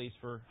possibilities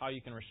for how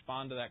you can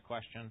respond to that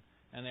question.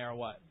 And they are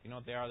what? You know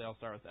what they are? They all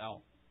start with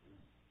L.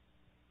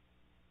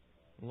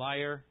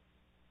 Liar,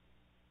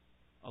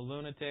 a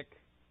lunatic,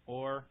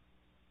 or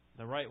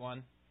the right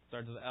one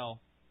starts with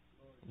L,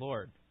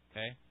 Lord.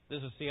 Okay?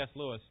 This is C.S.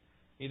 Lewis.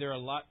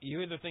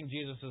 You either think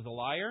Jesus is a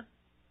liar,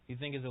 you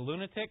think he's a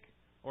lunatic,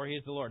 or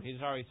he's the Lord.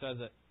 Here's how he says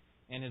it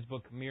in his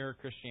book, Mere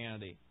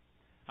Christianity.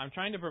 I'm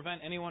trying to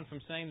prevent anyone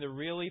from saying the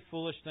really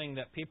foolish thing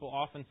that people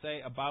often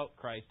say about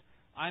Christ.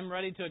 I'm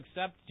ready to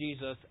accept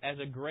Jesus as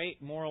a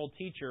great moral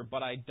teacher,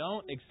 but I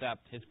don't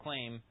accept his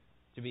claim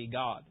to be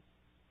God.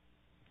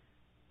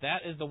 That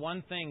is the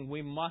one thing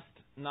we must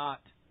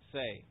not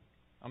say.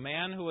 A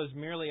man who was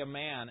merely a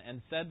man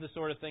and said the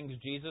sort of things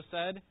Jesus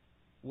said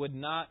would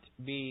not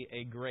be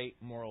a great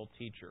moral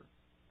teacher.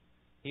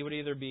 He would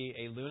either be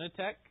a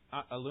lunatic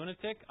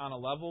on a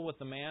level with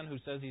the man who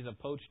says he's a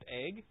poached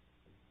egg,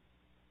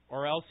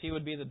 or else he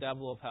would be the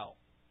devil of hell.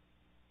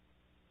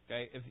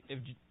 Okay,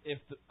 if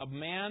a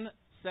man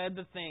said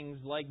the things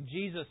like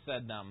Jesus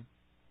said them,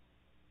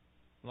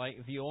 like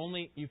if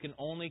you can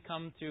only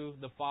come to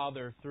the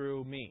Father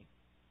through me,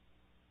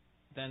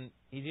 then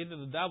he's either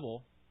the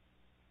devil,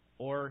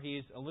 or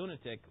he's a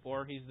lunatic,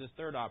 or he's this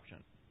third option.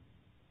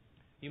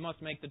 You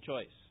must make the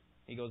choice,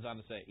 he goes on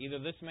to say. Either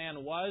this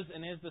man was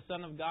and is the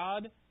Son of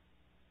God,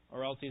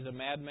 or else he's a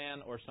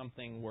madman or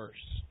something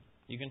worse.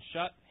 You can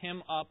shut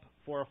him up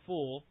for a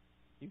fool,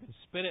 you can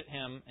spit at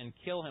him and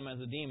kill him as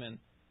a demon,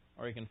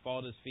 or you can fall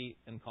at his feet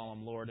and call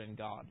him Lord and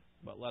God.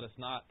 But let us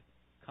not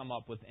come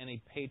up with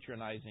any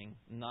patronizing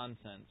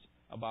nonsense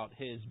about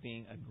his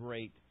being a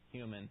great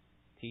human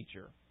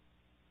teacher.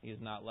 He has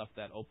not left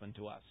that open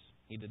to us.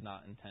 He did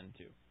not intend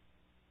to.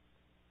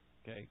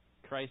 Okay,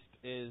 Christ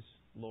is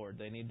Lord.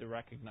 They need to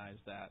recognize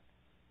that.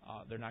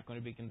 They're not going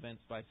to be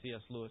convinced by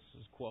C.S.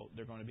 Lewis's quote.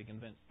 They're going to be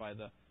convinced by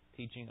the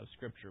teaching of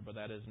Scripture. But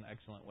that is an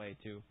excellent way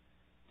to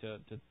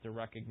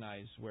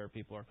recognize where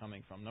people are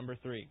coming from. Number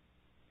 3.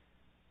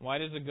 Why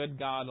does a good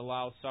God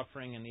allow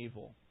suffering and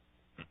evil?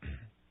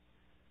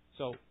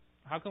 So,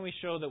 how can we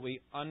show that we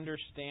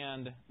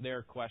understand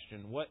their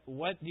question? What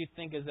do you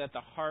think is at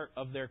the heart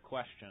of their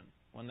question?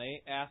 When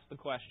they ask the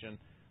question,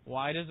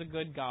 why does a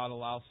good God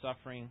allow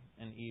suffering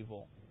and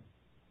evil?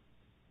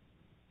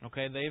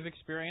 Okay, they've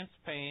experienced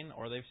pain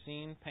or they've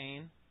seen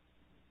pain.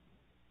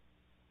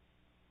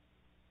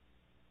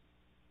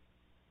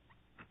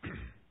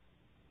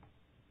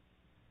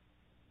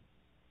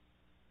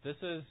 This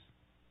is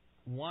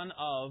one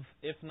of,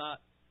 if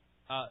not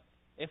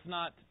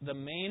the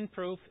main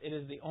proof, it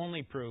is the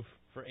only proof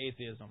for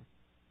atheism.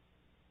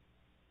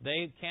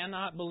 They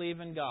cannot believe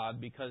in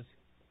God because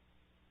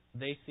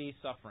they see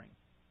suffering.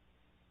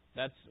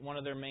 That's one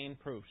of their main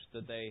proofs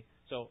that they.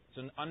 So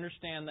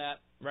understand that,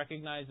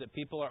 recognize that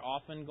people are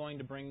often going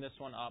to bring this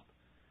one up,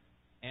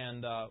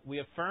 and we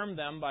affirm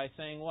them by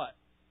saying what?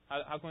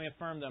 How can we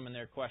affirm them in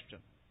their question?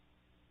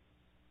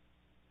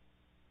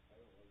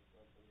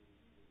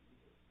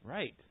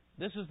 Right.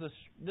 This is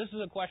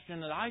a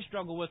question that I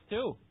struggle with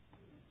too.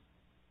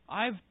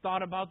 I've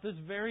thought about this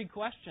very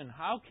question.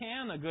 How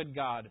can a good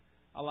God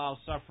allow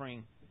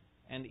suffering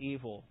and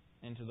evil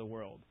into the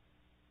world?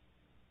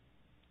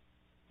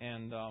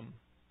 And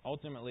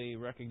ultimately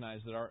recognize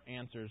that our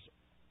answers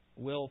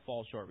will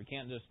fall short. We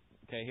can't just,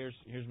 okay,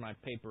 here's my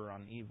paper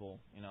on evil.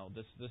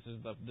 This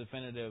is the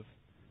definitive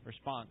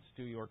response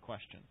to your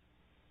question.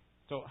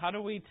 So how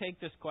do we take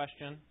this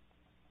question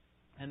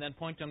and then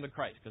point them to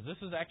Christ? Because this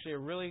is actually a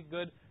really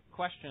good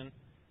question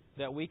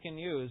that we can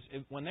use.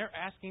 When they're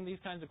asking these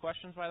kinds of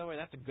questions, by the way,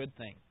 that's a good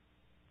thing.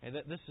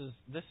 Okay,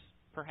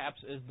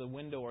 perhaps is the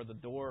window or the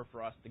door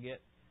for us to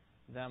get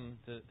them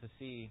to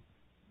see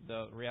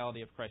the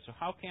reality of Christ. So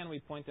how can we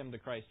point them to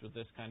Christ with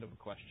this kind of a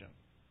question?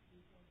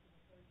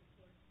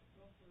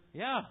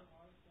 Yeah.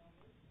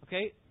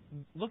 Okay,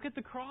 look at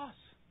the cross.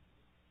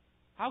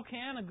 How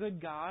can a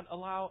good God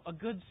allow a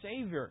good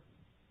Savior,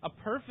 a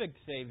perfect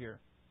Savior,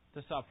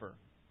 to suffer?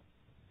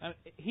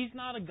 He's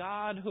not a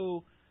God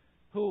who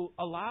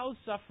allows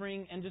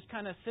suffering and just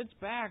kind of sits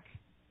back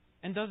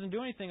and doesn't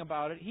do anything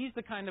about it. He's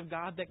the kind of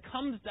God that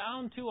comes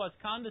down to us,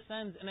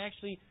 condescends, and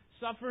actually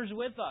suffers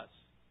with us.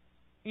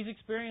 He's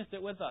experienced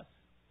it with us.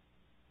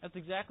 That's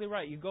exactly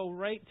right. You go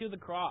right to the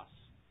cross.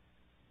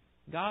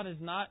 God has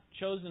not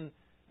chosen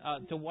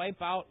to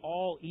wipe out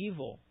all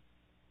evil.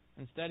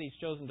 Instead, He's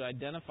chosen to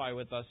identify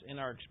with us in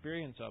our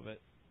experience of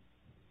it.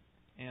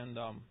 And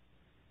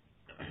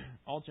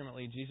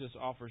ultimately, Jesus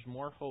offers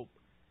more hope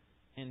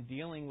in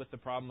dealing with the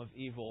problem of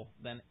evil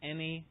than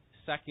any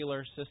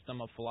secular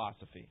system of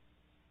philosophy.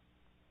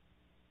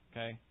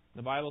 Okay?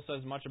 The Bible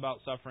says much about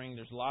suffering.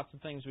 There's lots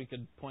of things we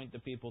could point the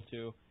people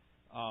to.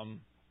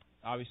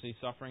 Obviously,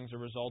 suffering is a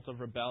result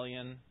of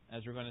rebellion,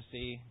 as we're going to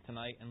see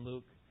tonight in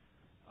Luke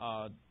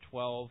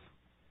 12,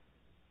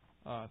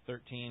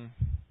 13.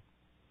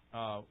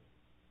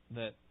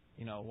 That,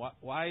 you know,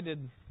 why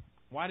did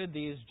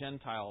these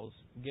Gentiles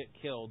get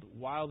killed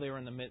while they were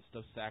in the midst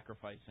of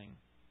sacrificing?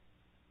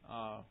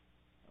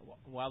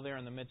 While they're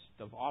in the midst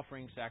of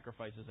offering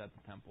sacrifices at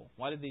the temple.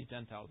 Why did these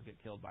Gentiles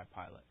get killed by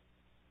Pilate?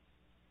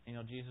 You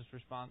know Jesus'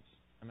 response?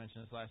 I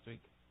mentioned this last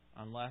week.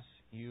 Unless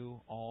you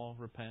all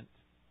repent,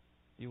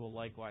 you will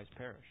likewise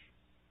perish.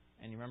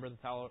 And you remember the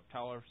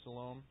Tower of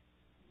Siloam,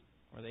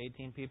 where the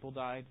 18 people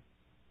died?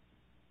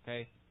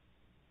 Okay.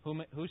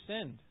 Who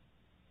sinned?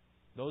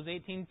 Those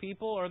 18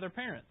 people or their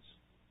parents?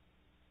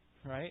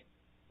 Right?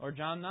 Or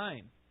John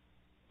 9.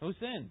 Who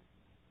sinned?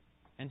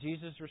 And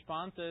Jesus'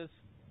 response is,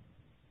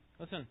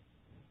 listen,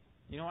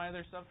 you know why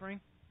they're suffering?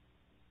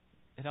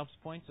 It helps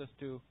point us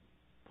to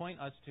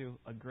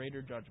a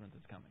greater judgment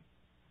that's coming.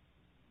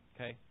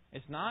 Okay?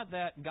 It's not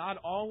that God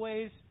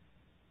always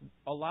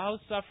allows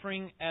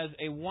suffering as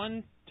a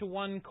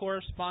one-to-one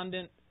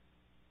correspondent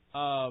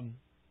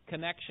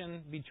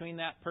connection between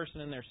that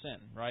person and their sin,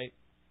 right?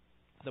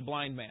 The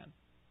blind man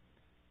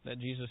that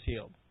Jesus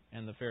healed.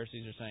 And the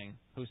Pharisees are saying,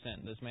 who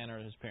sinned, this man or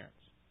his parents?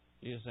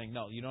 Jesus is saying,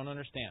 no, you don't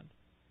understand.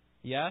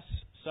 Yes,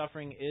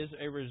 suffering is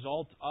a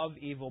result of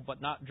evil,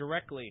 but not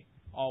directly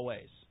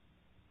always.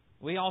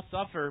 We all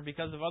suffer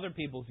because of other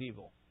people's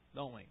evil,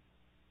 don't we?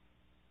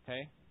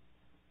 Okay?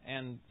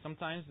 And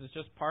sometimes it's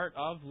just part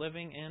of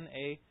living in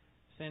a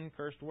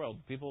sin-cursed world.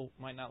 People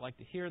might not like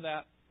to hear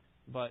that,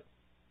 but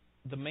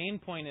the main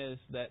point is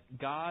that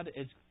God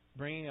is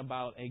bringing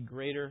about a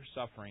greater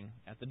suffering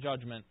at the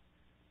judgment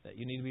that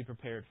you need to be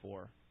prepared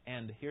for.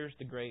 And here's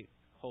the great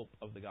hope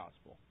of the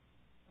gospel.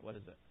 What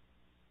is it?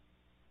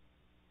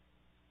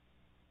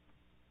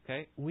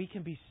 Okay? We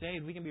can be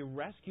saved. We can be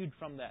rescued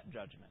from that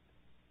judgment.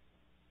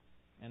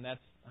 And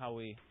that's how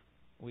we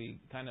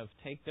kind of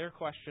take their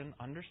question,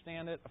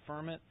 understand it,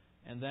 affirm it,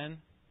 and then,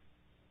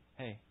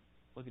 hey,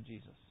 look at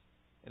Jesus.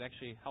 It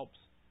actually helps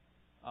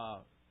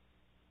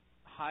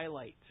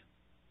highlight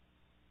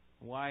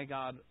why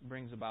God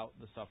brings about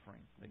the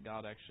suffering, that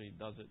God actually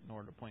does it in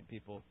order to point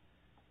people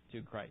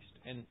to Christ.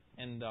 And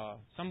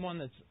someone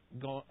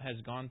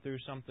has gone through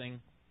something,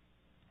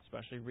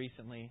 especially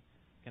recently,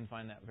 can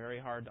find that very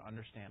hard to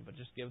understand. But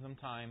just give them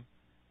time,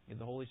 give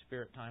the Holy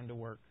Spirit time to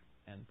work,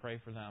 and pray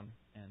for them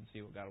and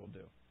see what God will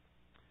do.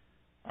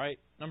 All right,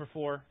 number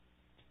 4.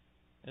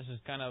 This is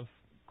kind of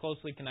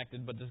closely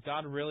connected, but does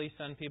God really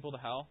send people to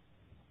hell?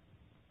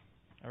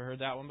 Ever heard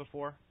that one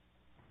before?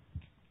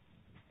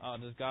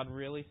 Does God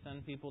really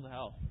send people to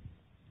hell?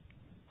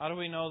 How do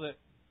we know that?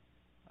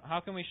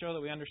 How can we show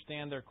that we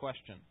understand their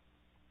question?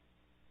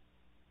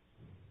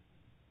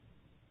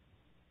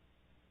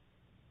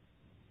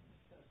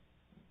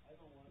 I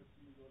don't want to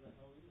see you go to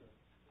hell either.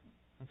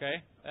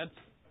 Okay,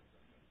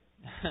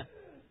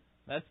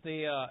 that's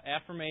the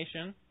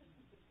affirmation.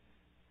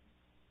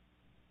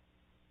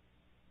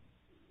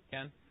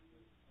 Ken?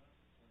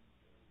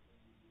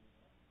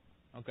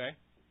 Okay.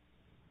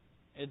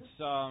 It's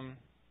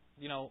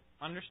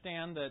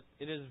understand that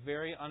it is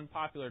very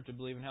unpopular to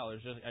believe in hell.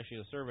 There's just actually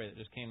a survey that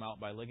just came out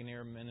by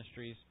Ligonier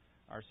Ministries,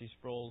 R.C.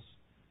 Sproul's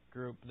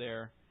group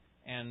there,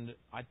 and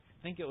I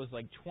think it was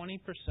like 20%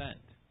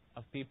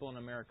 of people in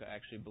America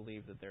actually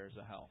believe that there is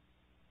a hell.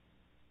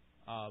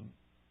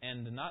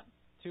 And not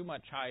too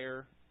much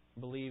higher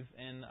believe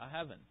in a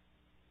heaven.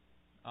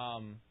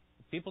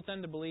 People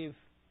tend to believe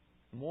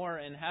more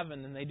in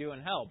heaven than they do in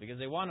hell because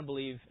they want to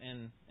believe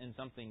in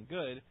something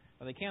good,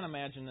 but they can't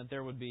imagine that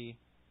there would be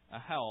a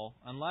hell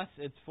unless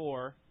it's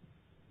for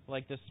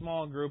like this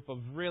small group of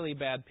really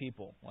bad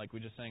people, like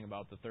we just sang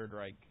about the Third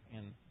Reich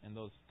and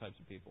those types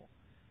of people.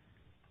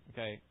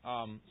 Okay,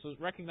 so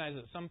recognize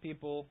that some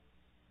people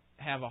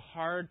have a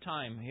hard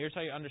time. Here's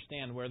how you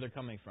understand where they're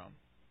coming from.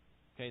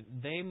 Okay,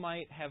 they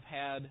might have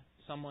had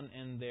someone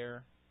in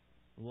their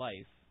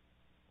life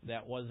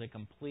that was a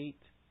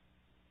complete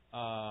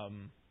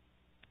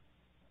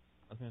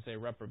was going to say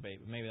reprobate,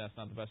 but maybe that's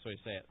not the best way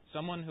to say it.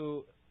 Someone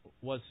who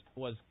was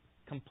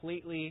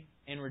completely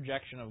in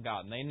rejection of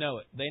God, and they know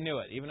it. They knew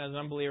it. Even as an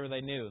unbeliever,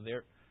 they knew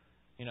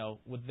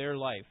with their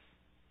life,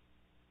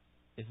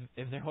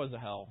 if there was a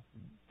hell,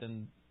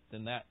 then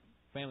that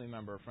family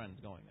member or friend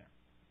is going there.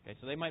 Okay,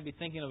 so they might be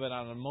thinking of it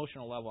on an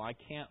emotional level. I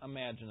can't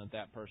imagine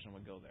that person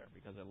would go there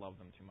because I love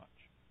them too much.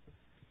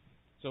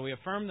 So we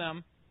affirm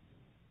them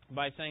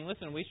by saying,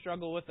 listen, we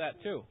struggle with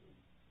that too.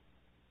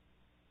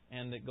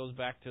 And it goes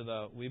back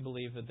to we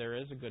believe that there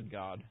is a good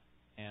God,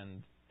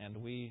 and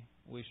we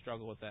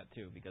struggle with that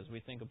too, because we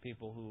think of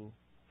people who,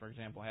 for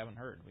example, haven't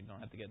heard. We don't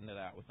have to get into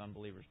that with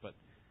unbelievers, but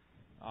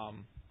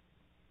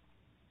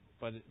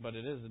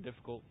it is a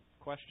difficult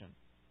question.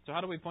 So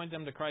how do we point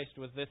them to Christ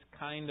with this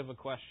kind of a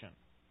question?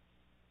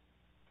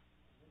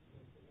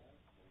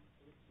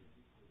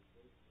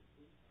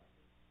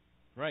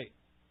 Right.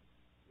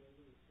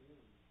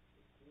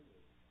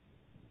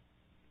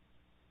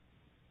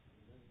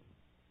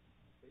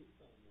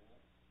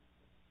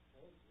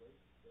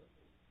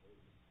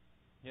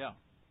 Yeah.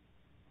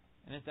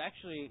 And it's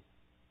actually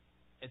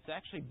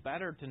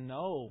better to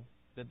know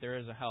that there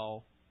is a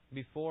hell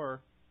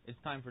before it's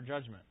time for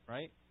judgment,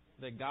 right?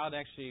 That God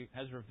actually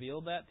has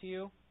revealed that to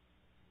you,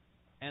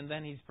 and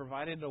then He's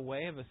provided a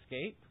way of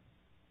escape.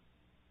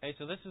 Okay,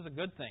 so this is a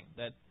good thing,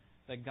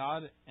 that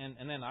God, and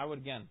then I would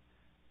again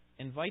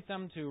invite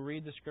them to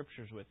read the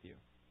Scriptures with you.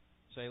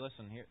 Say,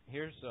 listen,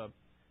 here's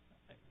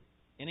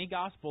any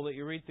gospel that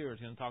you read through is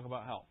going to talk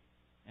about hell.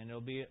 And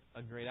it'll be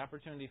a great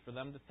opportunity for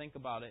them to think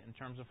about it in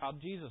terms of how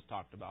Jesus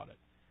talked about it.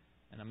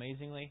 And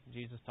amazingly,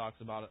 Jesus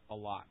talks about it a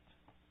lot.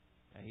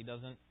 Okay, He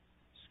doesn't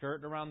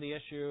skirt around the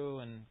issue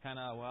and kind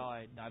of,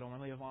 I don't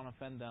really want to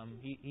offend them.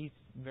 He's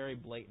very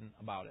blatant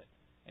about it.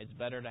 It's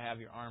better to have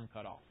your arm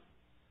cut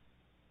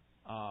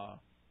off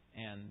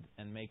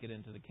and make it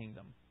into the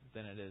kingdom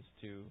than it is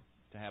to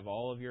have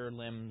all of your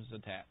limbs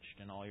attached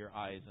and all your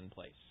eyes in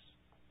place,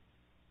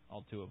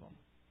 all two of them,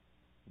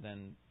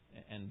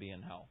 and be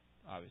in hell,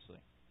 obviously.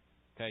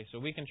 Okay, so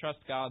we can trust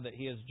God that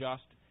He is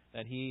just,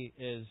 that He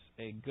is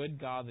a good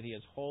God, that He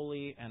is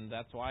holy, and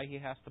that's why He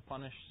has to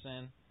punish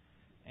sin,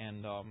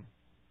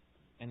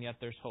 and yet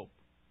there's hope.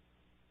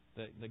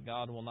 That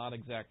God will not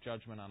exact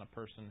judgment on a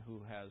person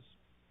who has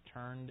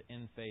turned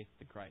in faith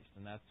to Christ,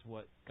 and that's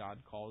what God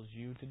calls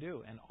you to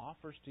do and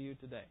offers to you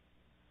today.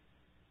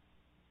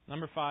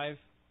 Number 5,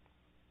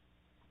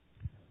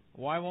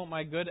 why won't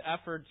my good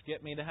efforts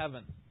get me to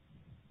heaven?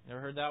 You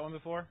ever heard that one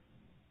before?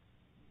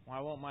 Why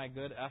won't my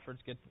good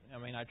efforts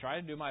I try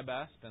to do my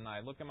best, and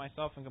I look at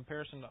myself in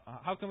comparison to...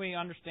 How can we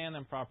understand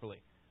them properly?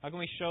 How can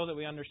we show that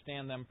we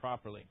understand them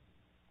properly?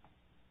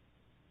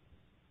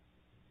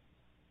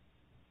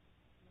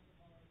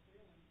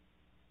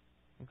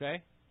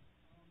 Okay?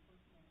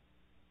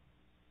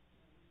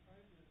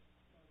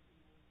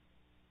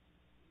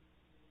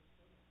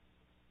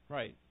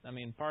 Right.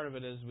 Part of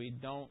it is we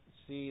don't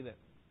see that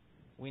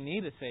we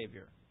need a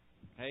Savior.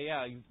 Hey,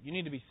 yeah, you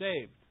need to be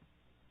saved.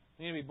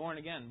 You need to be born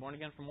again. Born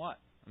again from what?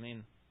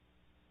 Am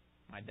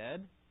I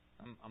dead?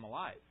 I'm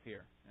alive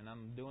here, and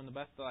I'm doing the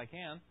best that I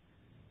can,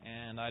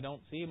 and I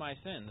don't see my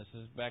sin. This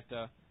is back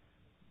to,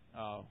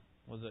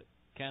 was it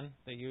Ken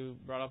that you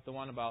brought up the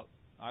one about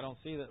I don't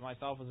see that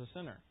myself as a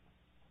sinner.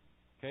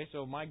 Okay,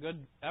 so my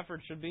good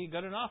effort should be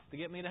good enough to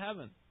get me to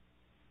heaven.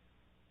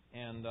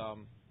 And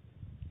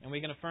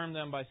we can affirm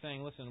them by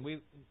saying, listen,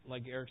 we,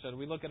 like Eric said,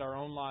 we look at our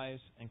own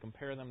lives and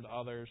compare them to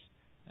others,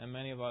 and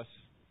many of us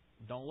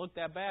don't look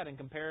that bad in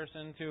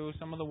comparison to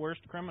some of the worst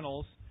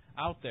criminals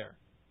out there.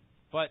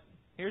 But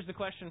here's the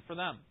question for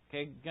them.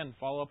 Okay, again,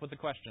 follow up with the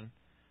question.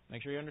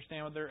 Make sure you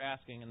understand what they're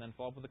asking, and then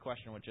follow up with the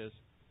question, which is,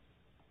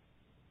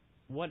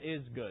 what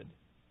is good?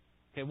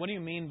 Okay, what do you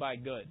mean by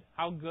good?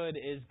 How good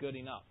is good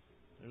enough?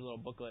 There's a little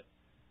booklet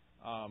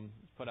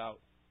put out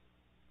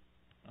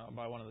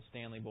by one of the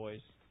Stanley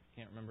boys.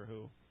 Can't remember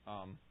who.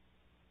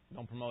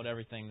 Don't promote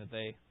everything that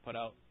they put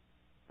out,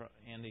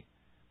 Andy.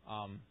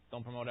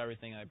 Don't promote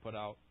everything I put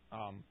out,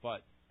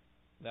 but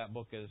that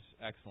book is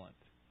excellent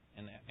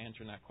in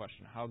answering that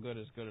question. How good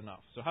is good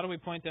enough? So how do we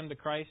point them to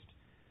Christ?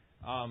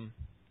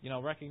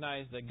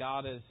 Recognize that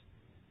God is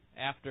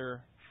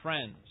after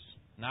friends,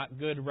 not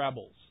good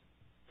rebels.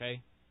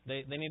 Okay?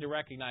 They need to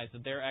recognize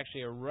that they're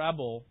actually a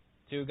rebel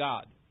to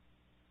God.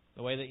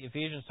 The way that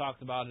Ephesians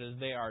talks about it is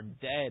they are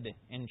dead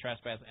in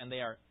trespass, and they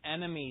are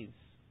enemies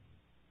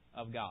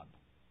of God.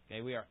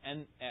 Okay, we are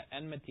at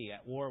enmity,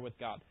 at war with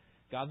God.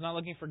 God's not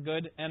looking for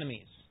good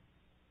enemies.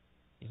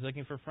 He's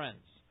looking for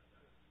friends.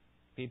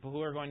 People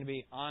who are going to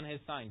be on His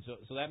side.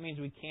 So that means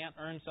we can't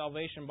earn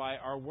salvation by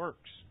our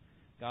works.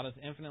 God is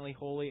infinitely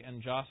holy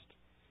and just.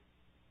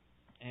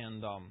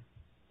 And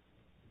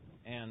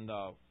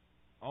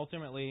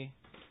ultimately,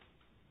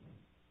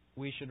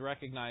 we should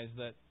recognize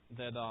that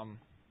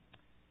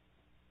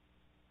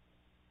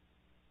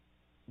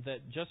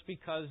just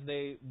because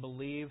they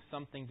believe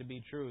something to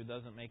be true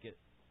doesn't make it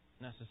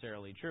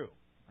necessarily true,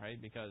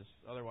 right? Because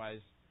otherwise,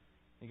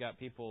 you got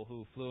people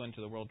who flew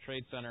into the World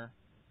Trade Center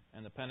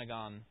and the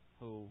Pentagon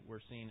who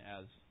were seen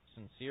as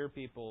sincere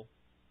people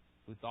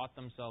who who thought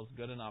themselves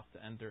good enough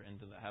to enter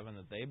into the heaven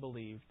that they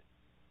believed,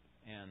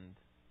 and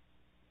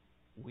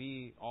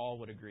we all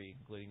would agree,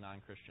 including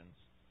non-Christians.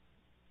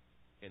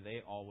 Okay,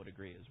 they all would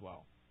agree as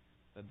well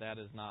that that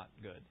is not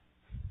good,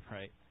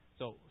 right?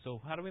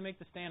 So how do we make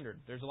the standard?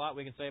 There's a lot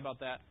we can say about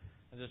that.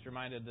 I just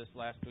reminded this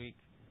last week.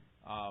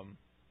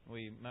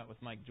 We met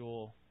with Mike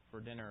Jewell for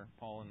dinner,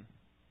 Paul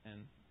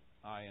and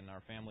I and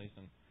our families,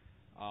 and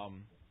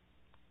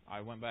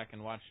I went back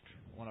and watched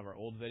one of our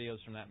old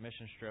videos from that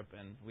mission trip,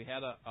 and we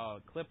had a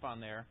clip on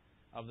there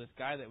of this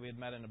guy that we had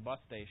met in a bus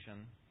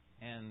station,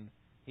 and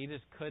he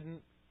just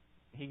couldn't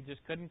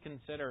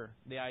consider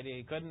the idea.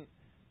 He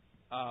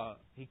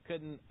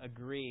couldn't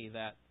agree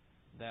that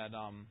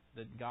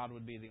God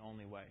would be the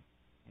only way,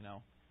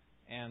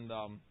 and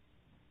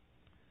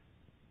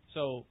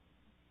so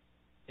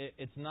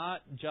it's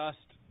not just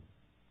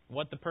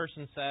what the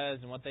person says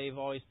and what they've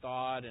always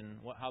thought and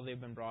how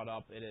they've been brought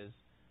up. It is,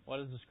 what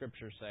does the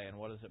Scripture say and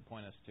what does it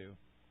point us to?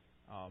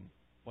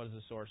 What is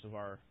the source of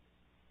our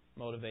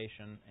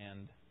motivation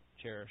and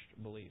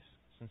cherished beliefs?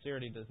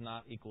 Sincerity does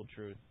not equal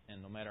truth,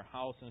 and no matter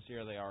how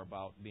sincere they are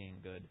about being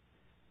good,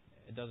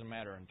 it doesn't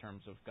matter in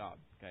terms of God.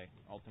 Okay,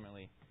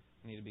 ultimately,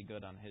 we need to be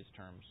good on His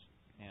terms,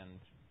 and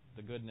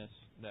the goodness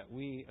that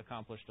we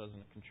accomplish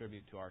doesn't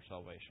contribute to our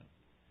salvation.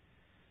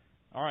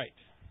 All right.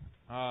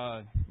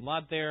 A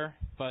lot there,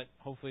 but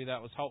hopefully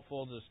that was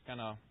helpful. Just kind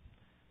of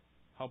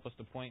help us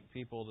to point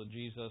people to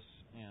Jesus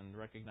and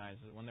recognize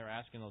that when they're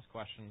asking those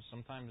questions,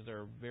 sometimes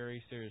they're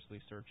very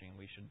seriously searching.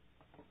 We should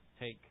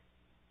take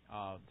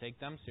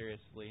them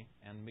seriously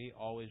and be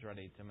always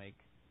ready to make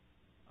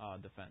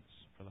defense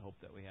for the hope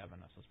that we have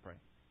in us. Let's pray.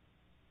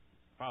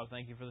 Father,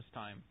 thank you for this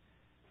time,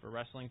 for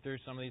wrestling through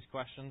some of these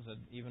questions that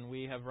even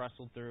we have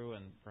wrestled through,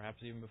 and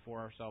perhaps even before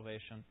our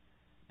salvation,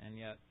 and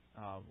yet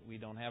we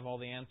don't have all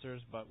the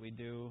answers, but we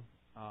do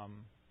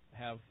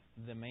have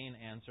the main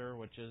answer,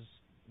 which is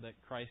that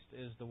Christ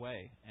is the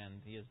way,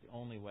 and He is the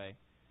only way.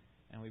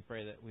 And we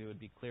pray that we would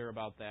be clear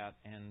about that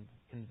and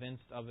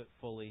convinced of it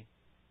fully,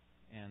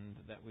 and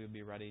that we would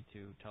be ready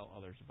to tell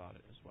others about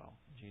it as well.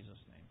 In Jesus'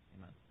 name,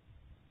 amen.